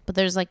 No, but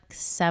there's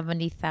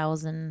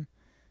 70,000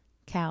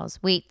 cows.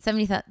 Wait,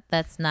 70,000.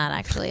 That's not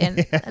actually.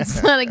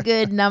 That's not a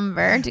good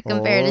number to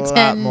compare to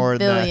 10 more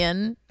than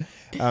billion.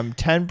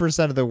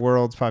 10% of the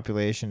world's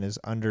population is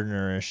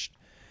undernourished.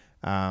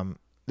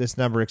 This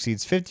number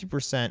exceeds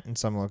 50% in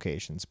some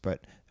locations,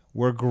 but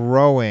we're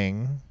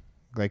growing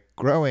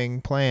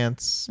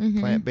plants,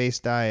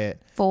 plant-based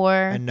diet, For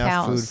enough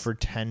cows. food for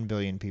 10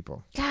 billion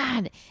people.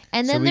 God.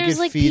 And So then we there's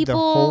could feed the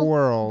people whole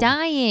world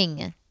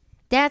dying.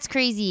 That's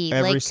crazy.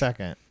 every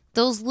second.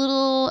 Those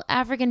little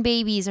African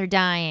babies are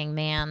dying,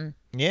 man.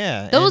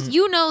 Yeah. Those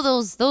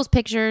and those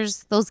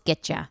pictures, those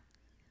get ya.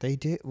 they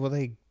did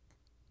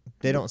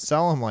they don't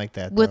sell them like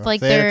that With though.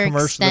 If they had a their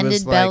commercial that was,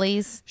 extended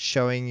bellies.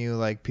 showing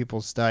you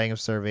people dying of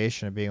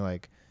starvation and being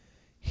like,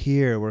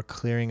 here we're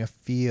clearing a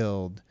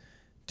field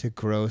to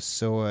grow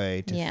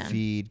soy to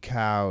feed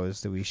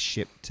cows that we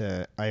ship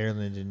to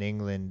Ireland and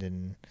England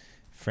and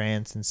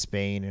France and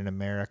Spain and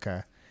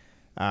America.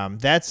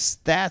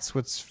 That's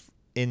what's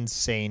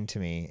insane to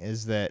me,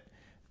 is that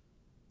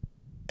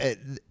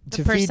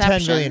to feed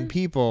 10 billion perception?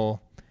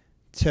 people,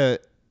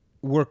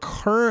 we're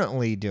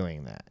currently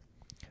doing that.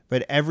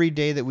 But every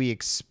day that we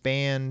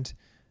expand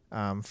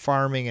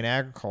farming and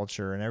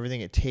agriculture and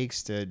everything it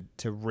takes to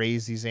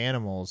raise these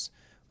animals,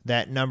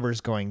 that number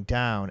is going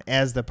down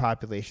as the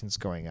population's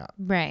going up.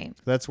 Right.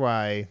 That's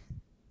why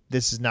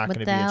this is not What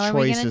going to the be hell a are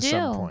we choice gonna at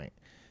some do? point.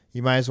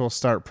 You might as well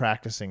start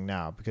practicing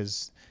now,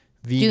 because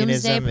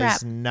Doomsday veganism prep.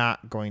 is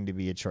not going to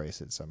be a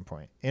choice at some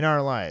point in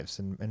our lives,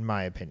 in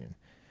my opinion.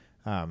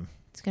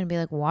 It's gonna be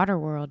like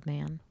Waterworld,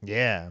 man.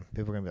 Yeah,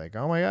 people are going to be like,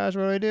 oh my gosh,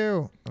 what do I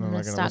do? And I'm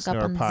then gonna they're going to stock listen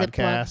up to our on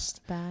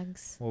podcast. Ziploc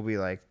bags. We'll be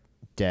like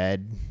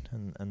dead,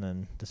 and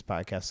then this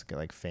podcast will get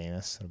like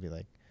famous. It'll be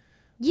like,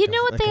 You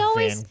know what like they a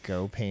always Van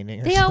Gogh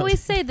painting. Or they something. always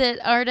say that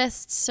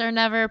artists are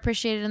never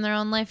appreciated in their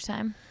own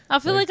lifetime. I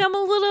feel like I'm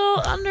a little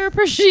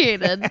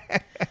underappreciated.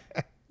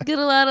 Get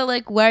a lot of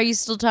like, why are you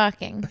still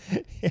talking?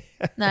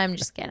 No, I'm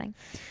just kidding.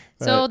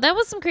 So that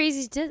was some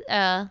crazy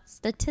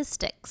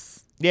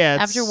statistics. Yeah.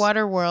 After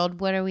Waterworld,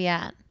 what are we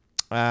at?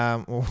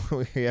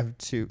 We have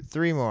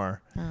three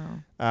more.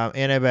 Oh.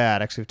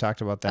 Antibiotics. We've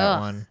talked about that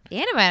one. The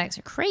antibiotics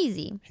are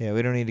crazy. Yeah,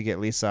 we don't need to get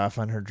Lisa off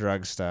on her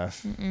drug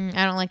stuff.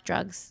 I don't like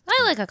drugs.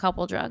 I like a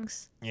couple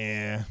drugs.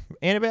 Yeah,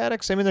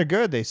 antibiotics. I mean, they're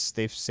good. They've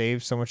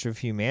saved so much of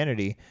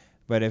humanity.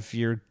 But if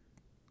you're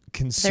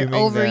consuming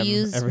them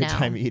overused every now.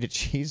 time you eat a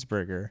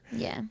cheeseburger,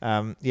 Yeah.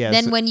 yeah.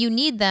 Then when you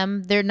need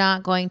them, they're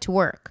not going to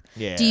work.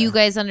 Yeah. Do you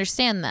guys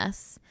understand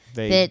this?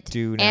 They that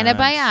do not.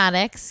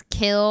 antibiotics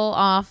kill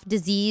off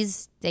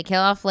disease, they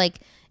kill off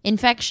like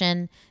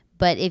infection,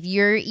 but if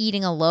you're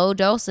eating a low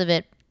dose of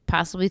it,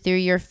 possibly through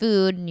your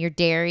food and your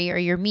dairy or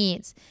your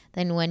meats,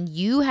 then when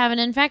you have an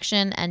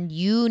infection and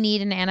you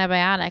need an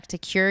antibiotic to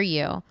cure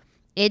you,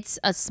 it's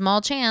a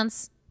small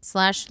chance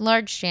 /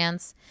 large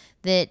chance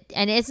that,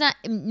 and it's not,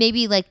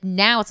 maybe like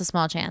now it's a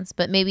small chance,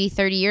 but maybe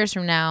 30 years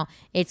from now,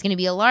 it's going to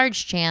be a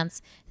large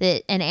chance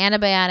that an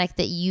antibiotic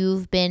that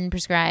you've been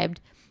prescribed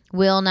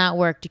will not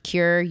work to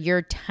cure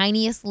your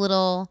tiniest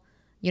little,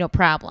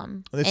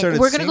 problem. Well, they And started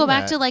we're going to seeing go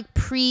back that. to like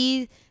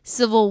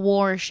pre-Civil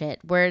War shit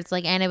where it's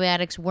like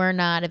antibiotics were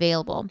not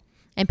available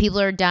and people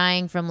are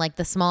dying from like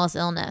the smallest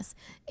illness.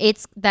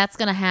 That's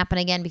going to happen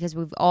again because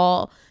we've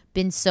all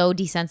been so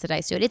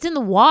desensitized to it. It's in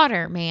the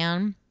water,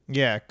 man.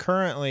 Yeah,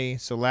 currently,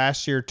 so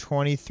last year,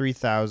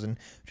 23,000,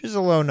 which is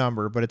a low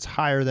number, but it's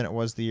higher than it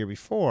was the year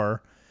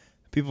before.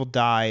 People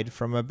died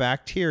from a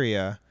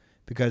bacteria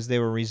because they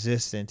were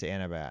resistant to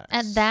antibiotics.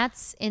 And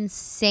that's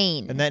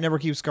insane. And that number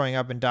keeps going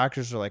up, and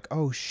doctors are like,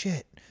 oh,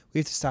 shit, we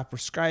have to stop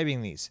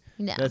prescribing these.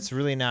 No. That's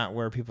really not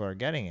where people are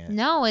getting it.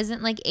 No,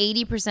 isn't like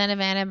 80% of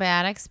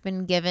antibiotics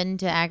been given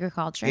to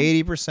agriculture?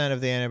 80%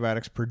 of the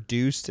antibiotics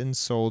produced and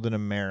sold in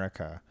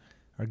America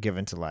are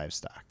given to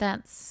livestock.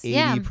 That's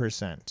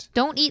 80%.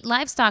 Don't eat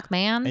livestock,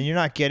 man. And you're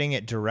not getting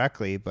it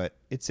directly, but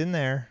it's in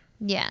there.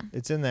 Yeah.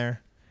 It's in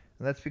there.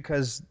 And that's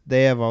because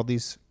they have all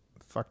these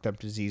fucked up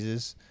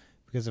diseases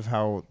because of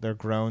how they're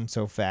grown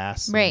so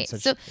fast. and Right.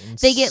 Such So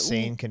they get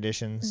insane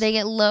conditions. They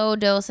get low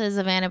doses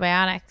of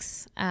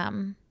antibiotics,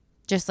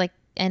 just like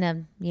in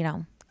a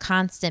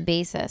constant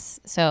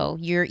basis. So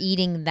you're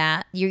eating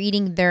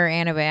their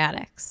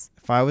antibiotics.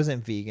 If I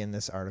wasn't vegan,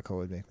 this article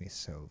would make me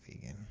so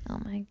vegan. Oh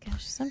my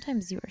gosh!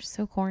 Sometimes you are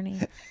so corny.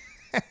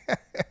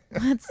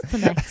 What's the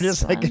next I'm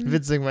just like one?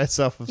 convincing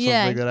myself of something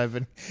Yeah. that I've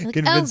been Like,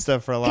 convinced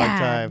of for a long God.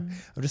 time.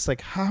 I'm just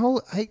like, how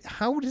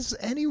does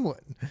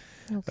anyone?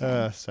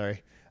 Okay.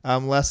 Sorry.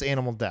 Less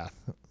animal death.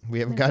 We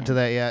haven't got to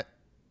that yet.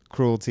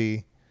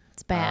 Cruelty.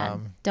 It's bad.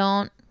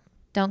 Don't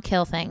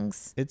kill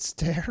things. It's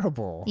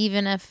terrible.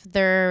 Even if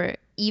they're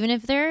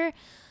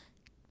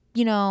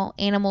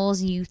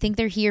animals, you think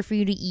they're here for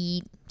you to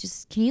eat.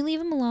 Just can you leave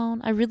them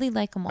alone? I really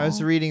like them all. I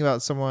was reading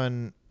about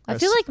someone. I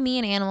feel like me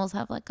and animals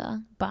have like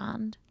a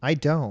bond. I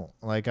don't.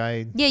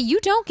 Yeah, you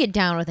don't get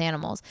down with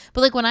animals.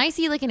 But like when I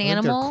see like an I think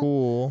animal, they're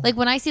cool. like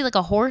when I see like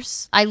a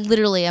horse, I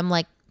literally am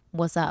like,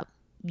 "What's up?"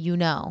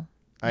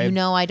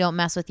 I don't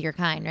mess with your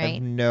kind, I have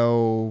right?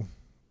 no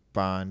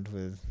bond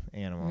with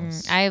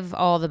animals. I have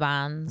all the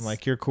bonds. I'm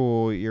like, you're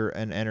cool. You're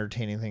an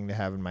entertaining thing to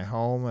have in my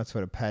home. That's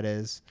what a pet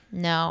is.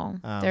 No,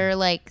 they're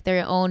like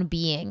their own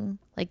being.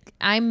 Like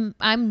I'm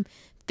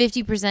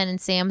 50% in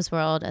Sam's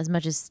world as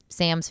much as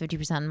Sam's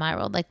 50% in my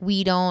world. Like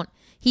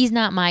he's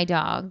not my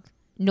dog,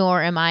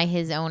 nor am I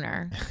his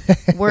owner.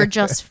 We're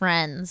just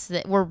friends.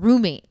 We're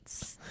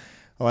roommates.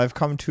 Well, I've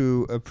come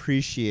to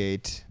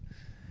appreciate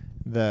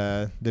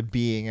the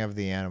being of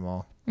the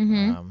animal.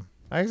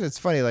 I guess it's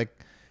funny. Like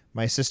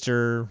my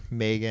sister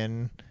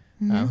Megan,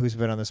 who's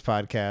been on this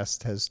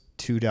podcast, has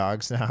 2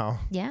 dogs now.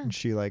 Yeah. And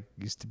she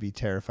used to be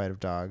terrified of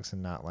dogs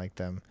and not like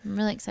them. I'm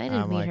really excited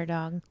to meet her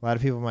dog. A lot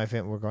of people in my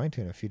family, we're going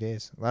to in a few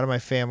days. A lot of my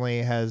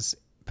family has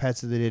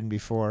pets that they didn't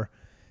before.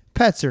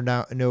 Pets are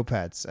now no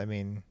pets. I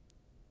mean,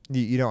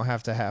 you don't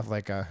have to have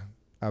like a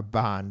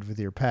bond with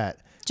your pet.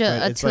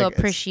 To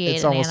appreciate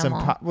it's an almost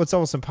animal. it's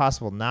almost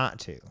impossible not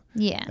to.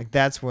 Yeah. Like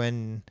that's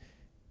when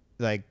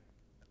like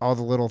all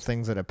the little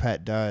things that a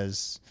pet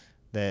does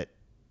that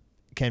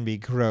can be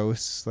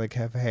gross, like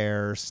have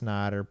hair or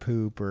snot or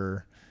poop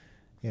or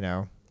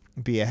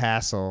be a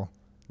hassle.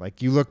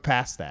 Like, you look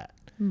past that.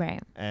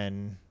 Right.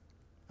 And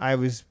I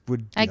would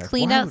be I like,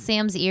 cleaned why out would-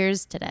 Sam's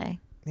ears today.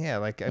 Yeah,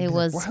 like, It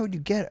was why would you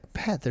get a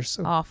pet? They're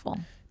so awful.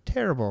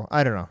 terrible.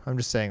 I don't know. I'm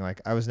just saying,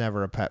 like, I was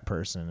never a pet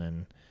person,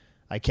 and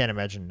I can't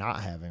imagine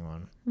not having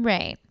one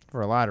Right.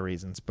 for a lot of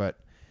reasons. But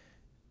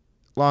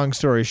long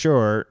story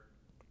short,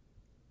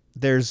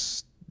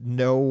 there's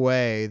no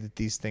way that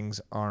these things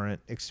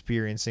aren't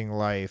experiencing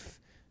life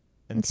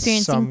in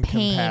Experiencing some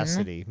pain.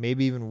 capacity.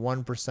 Maybe even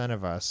 1%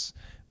 of us,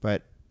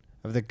 but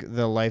of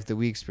the life that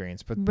we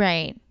experience. But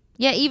Right.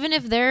 Yeah, even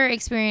if they're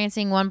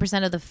experiencing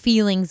 1% of the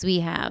feelings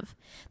we have,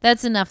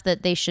 that's enough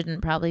that they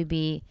shouldn't probably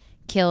be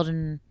killed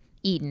and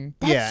eaten.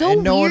 That's Yeah, so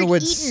and no one weird,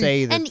 would eaten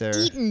say that and they're-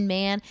 eaten,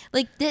 man.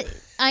 Like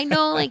I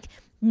know, like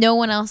no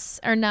one else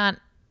or not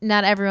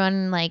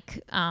everyone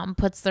like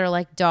puts their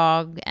like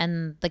dog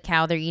and the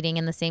cow they're eating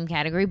in the same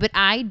category, but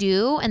I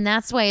do, and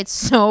that's why it's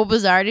so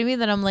bizarre to me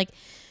that I'm like,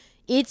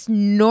 it's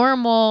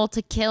normal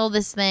to kill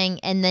this thing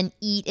and then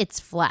eat its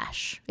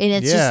flesh. And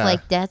it's just Yeah.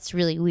 like, that's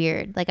really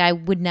weird. Like, I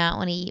would not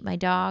want to eat my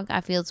dog.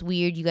 I feel it's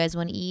weird. You guys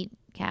want to eat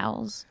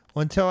cows?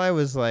 until I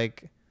was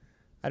like,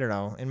 I don't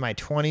know, in my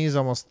 20s,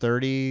 almost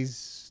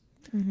 30s,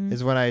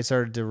 is when I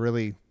started to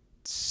really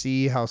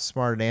see how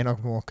smart an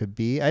animal could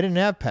be. I didn't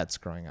have pets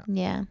growing up.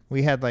 Yeah.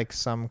 We had like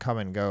some come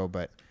and go,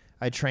 but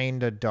I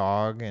trained a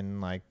dog and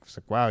like, it's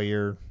like, wow,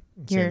 you're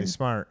insanely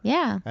smart.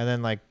 Yeah. And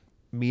then like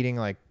meeting,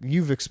 like,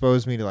 you've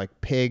exposed me to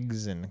like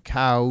pigs and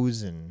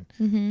cows and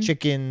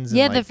chickens. And,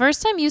 Yeah, like, the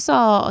first time you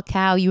saw a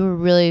cow, you were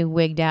really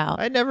wigged out.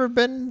 I'd never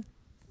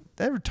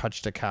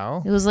touched a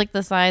cow. It was like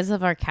the size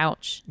of our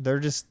couch. They're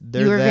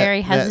You were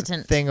very that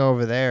hesitant. thing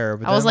over there.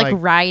 But I was then, like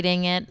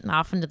riding it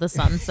off into the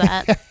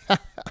sunset.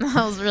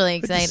 I was really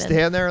to excited.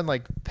 stand there and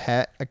like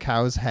pet a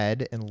cow's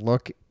head and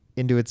look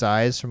into its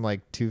eyes from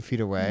like 2 feet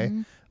away.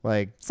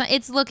 Like, So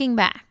it's looking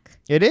back.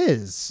 it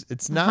is.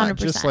 It's not 100%.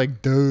 just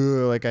like, duh,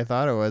 like I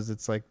thought it was.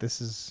 It's like, this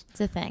is,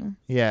 It's a thing.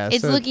 yeah.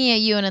 It's so looking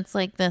at you and it's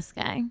like, this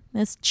guy,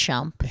 this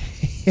chump.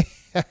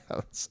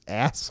 it's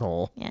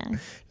asshole. Yeah.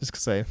 Just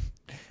because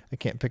I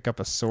can't pick up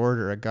a sword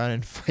or a gun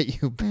and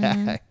fight you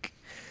back.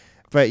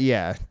 But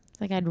yeah,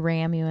 It's like I'd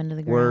ram you into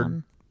the we're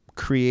ground.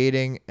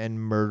 creating and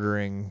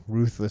murdering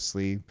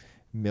ruthlessly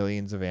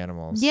millions of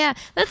animals. Yeah,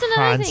 that's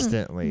another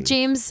constantly. thing.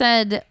 James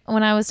said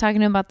when I was talking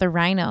to him about the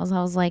rhinos,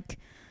 I was like,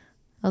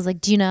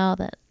 do you know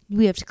that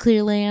we have to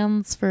clear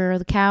lands for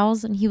the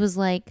cows? And he was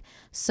like,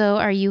 so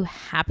are you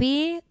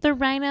happy the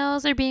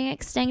rhinos are being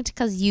extinct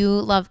because you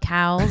love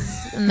cows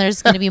and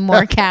there's going to be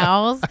more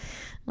cows?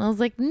 And I was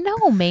like,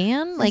 no,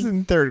 man. Like, He's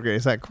in 3rd grade.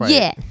 It's not quite.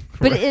 yeah,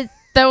 but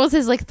that was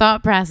his like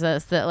thought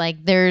process that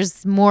like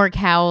there's more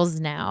cows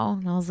now.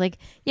 And I was like,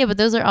 yeah, but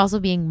those are also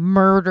being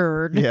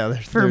murdered. Yeah,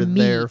 for they're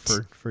meat. there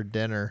for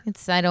dinner.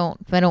 I don't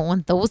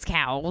want those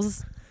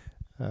cows.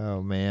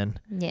 Oh man.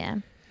 Yeah.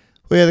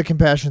 Well, yeah, the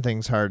compassion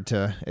thing's hard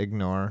to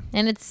ignore.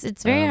 And it's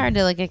very hard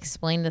to like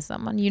explain to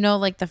someone. You know,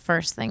 like the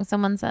first thing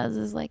someone says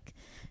is like,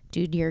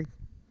 dude,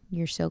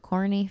 you're so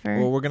corny for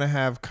Well, we're gonna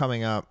have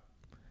coming up,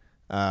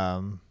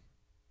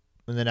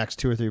 in the next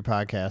 2 or 3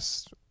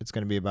 podcasts, it's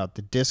gonna be about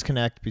the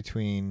disconnect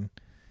between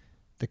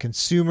the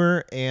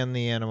consumer and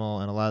the animal,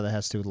 and a lot of that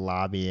has to do with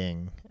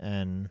lobbying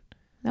and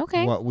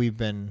okay. what we've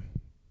been,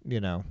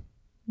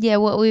 Yeah,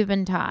 what we've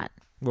been taught.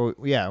 what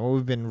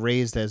we've been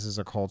raised as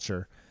a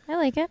culture. I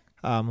like it.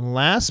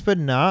 Last but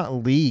not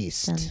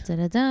least, Dun, dun,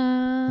 dun,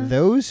 dun.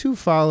 those who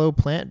follow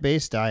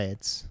plant-based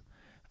diets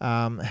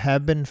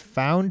have been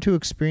found to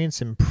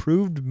experience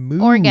improved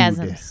mood.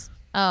 Orgasms.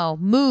 Oh,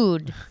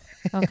 mood.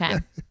 Okay.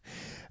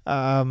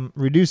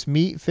 Reduced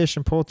meat, fish,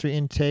 and poultry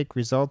intake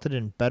resulted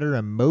in better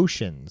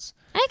emotions.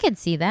 I could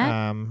see that.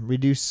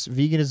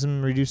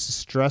 Veganism reduces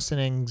stress and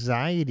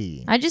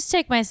anxiety. I just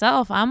take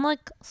myself. I'm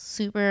like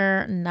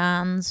super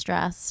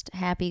non-stressed,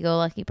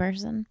 happy-go-lucky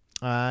person.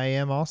 I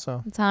am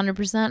also. It's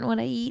 100% what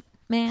I eat,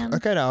 man. I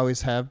kind of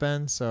always have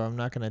been, so I'm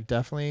not going to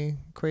definitely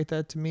equate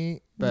that to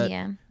meat. But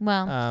yeah.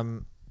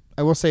 Well,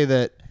 I will say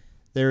that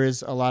there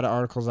is a lot of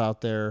articles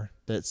out there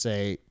that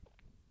say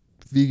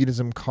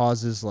veganism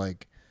causes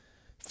like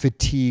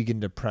fatigue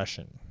and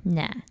depression.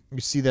 nah.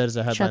 You see that as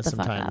a headline Shut the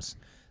fuck sometimes.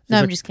 No,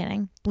 There's I'm a- just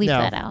kidding. Bleep No.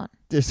 that out.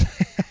 There's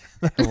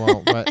I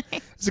won't, but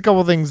there's a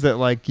couple things that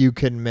like you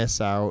can miss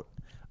out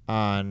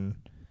on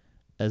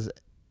as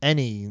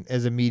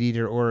a meat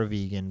eater or a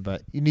vegan,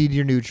 but you need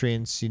your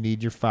nutrients, you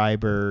need your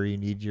fiber, you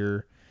need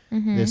your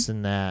Mm-hmm. this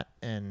and that,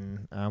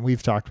 and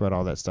we've talked about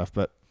all that stuff.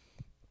 But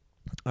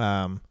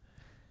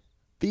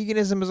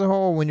veganism as a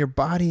whole, when your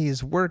body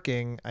is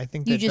working, I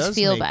think You that just does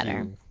feel make better.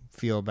 you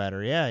feel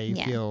better. Yeah, you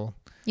Yeah. feel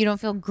You don't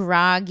feel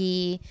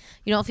groggy.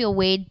 You don't feel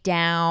weighed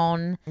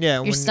down.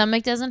 yeah. Your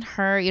stomach doesn't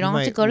hurt. You don't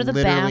have to might go to the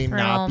literally bathroom.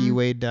 not be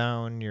weighed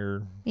down.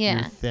 You're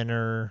Yeah.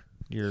 thinner.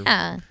 You're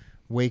Yeah.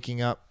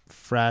 waking up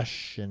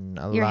fresh and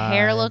alive. Your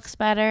hair looks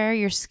better.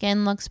 Your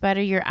skin looks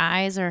better. Your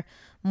eyes are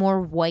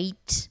more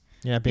white.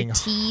 Yeah, being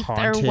teeth are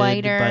haunted by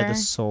whiter. the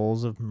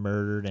souls of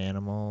murdered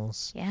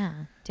animals. Yeah.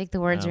 Take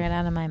the words right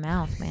out of my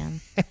mouth, man.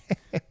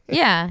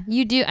 Yeah,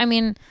 you do. I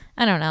mean,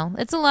 I don't know.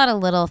 It's a lot of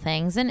little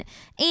things. And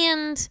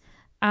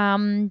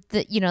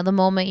the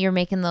moment you're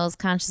making those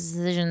conscious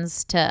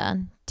decisions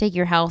to take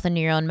your health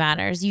into your own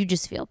matters, you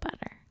just feel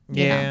better.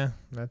 Yeah,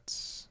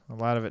 that's a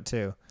lot of it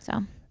too.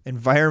 So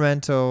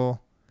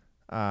environmental,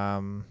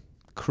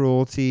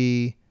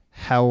 cruelty,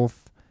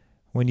 health.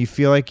 When you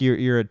feel like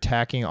you're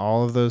attacking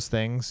all of those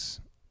things,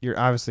 you're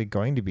obviously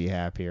going to be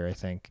happier, I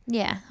think.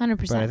 Yeah,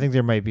 100%. But I think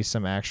there might be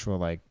some actual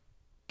like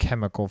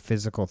chemical,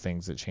 physical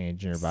things that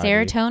change in your body.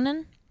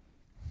 Serotonin?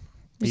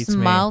 There's Beats some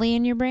me. Molly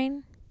in your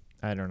brain?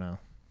 I don't know.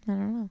 I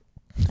don't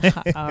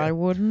know. I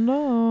wouldn't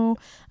know.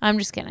 I'm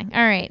just kidding.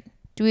 All right.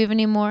 Do we have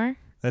any more?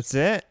 That's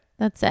it.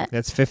 That's it.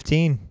 That's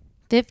 15.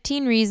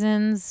 15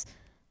 reasons,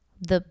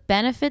 the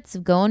benefits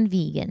of going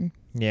vegan.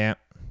 Yeah.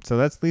 So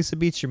that's Lisa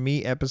Beats Your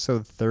Meat,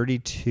 episode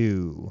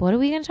 32. What are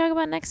we going to talk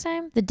about next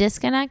time? The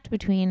disconnect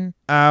between...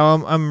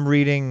 I'm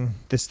reading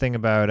this thing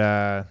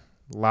about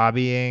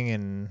lobbying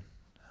and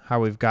how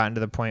we've gotten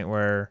to the point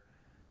where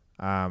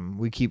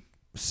we keep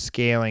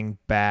scaling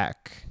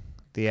back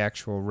the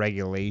actual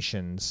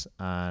regulations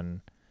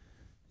on...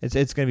 It's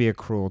going to be a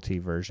cruelty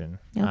version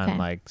on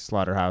like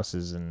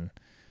slaughterhouses, and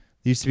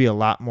there used to be a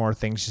lot more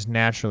things just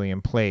naturally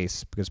in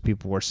place because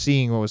people were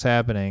seeing what was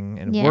happening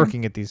and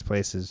working at these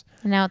places.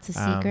 And now it's a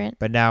secret.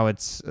 But now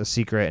it's a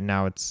secret, and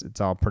now it's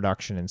all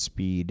production and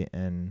speed,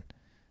 and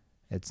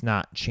it's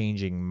not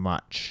changing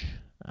much.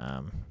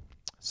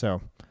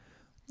 So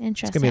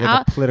Interesting. it's going to be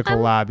like a political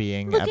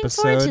lobbying looking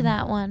episode. Looking forward to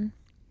that one.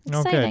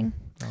 Exciting.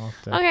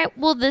 Okay. Okay,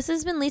 well, this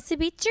has been Lisa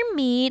Beats Your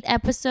Meat,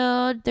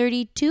 episode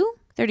 32,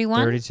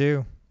 31?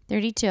 32.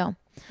 32.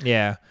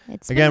 Yeah.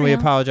 It's Again, we real.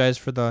 apologize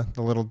for the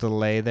little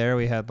delay there.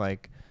 We had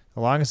like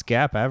the longest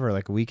gap ever,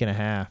 like a week and a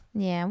half.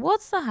 Yeah, well,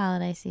 it's the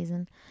holiday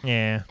season.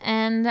 Yeah.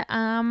 And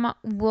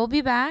we'll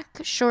be back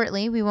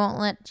shortly. We won't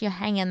let you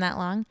hang in that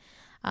long.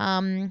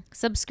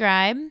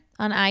 Subscribe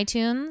on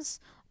iTunes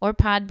or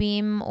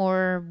Podbeam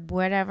or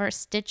whatever,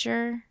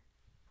 Stitcher.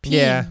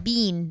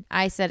 Bean.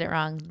 I said it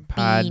wrong.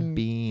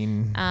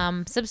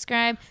 Podbean.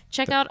 Subscribe.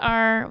 Check out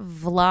our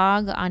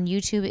vlog on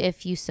YouTube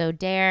if you so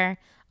dare.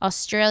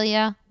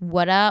 Australia,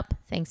 what up?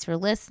 Thanks for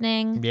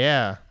listening.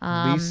 Yeah.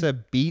 Lisa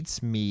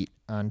Beats Meat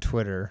on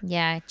Twitter.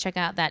 Yeah, check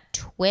out that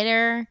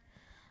Twitter.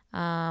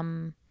 I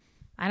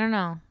don't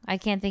know. I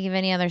can't think of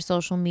any other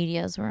social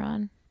medias we're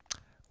on.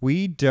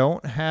 We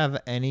don't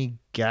have any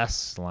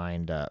guests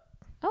lined up.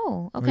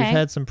 Oh, okay. We've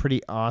had some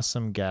pretty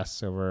awesome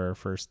guests over our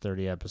first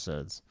 30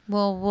 episodes.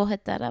 Well, we'll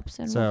hit that up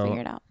soon. We'll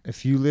figure it out.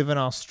 If you live in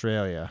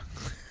Australia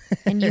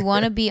and you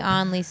want to be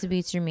on Lisa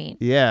Beats Your Meat.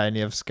 Yeah, and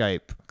you have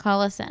Skype.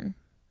 Call us in.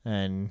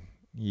 And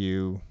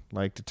you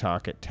like to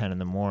talk at 10 in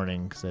the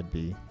morning because that'd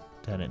be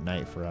 10 at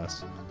night for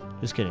us.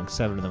 Just kidding,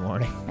 7 in the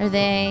morning. Are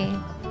they...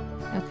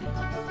 Okay.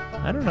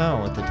 I don't know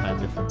what the time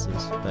difference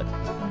is, but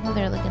I know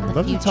they're like in the I'd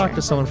love future. to talk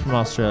to someone from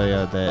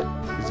Australia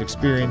that is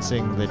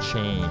experiencing the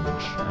change,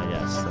 I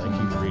guess, that I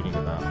keep reading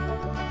about.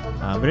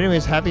 But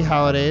anyways, happy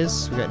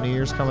holidays. We got New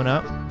Year's coming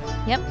up.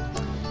 Yep.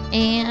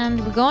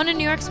 And we're going to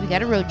New York, so we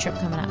got a road trip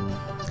coming up.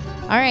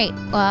 All right.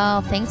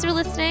 Well, thanks for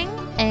listening,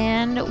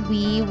 and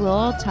we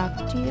will talk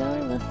to you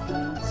or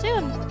listen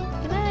soon.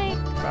 Good night.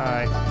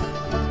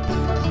 Bye.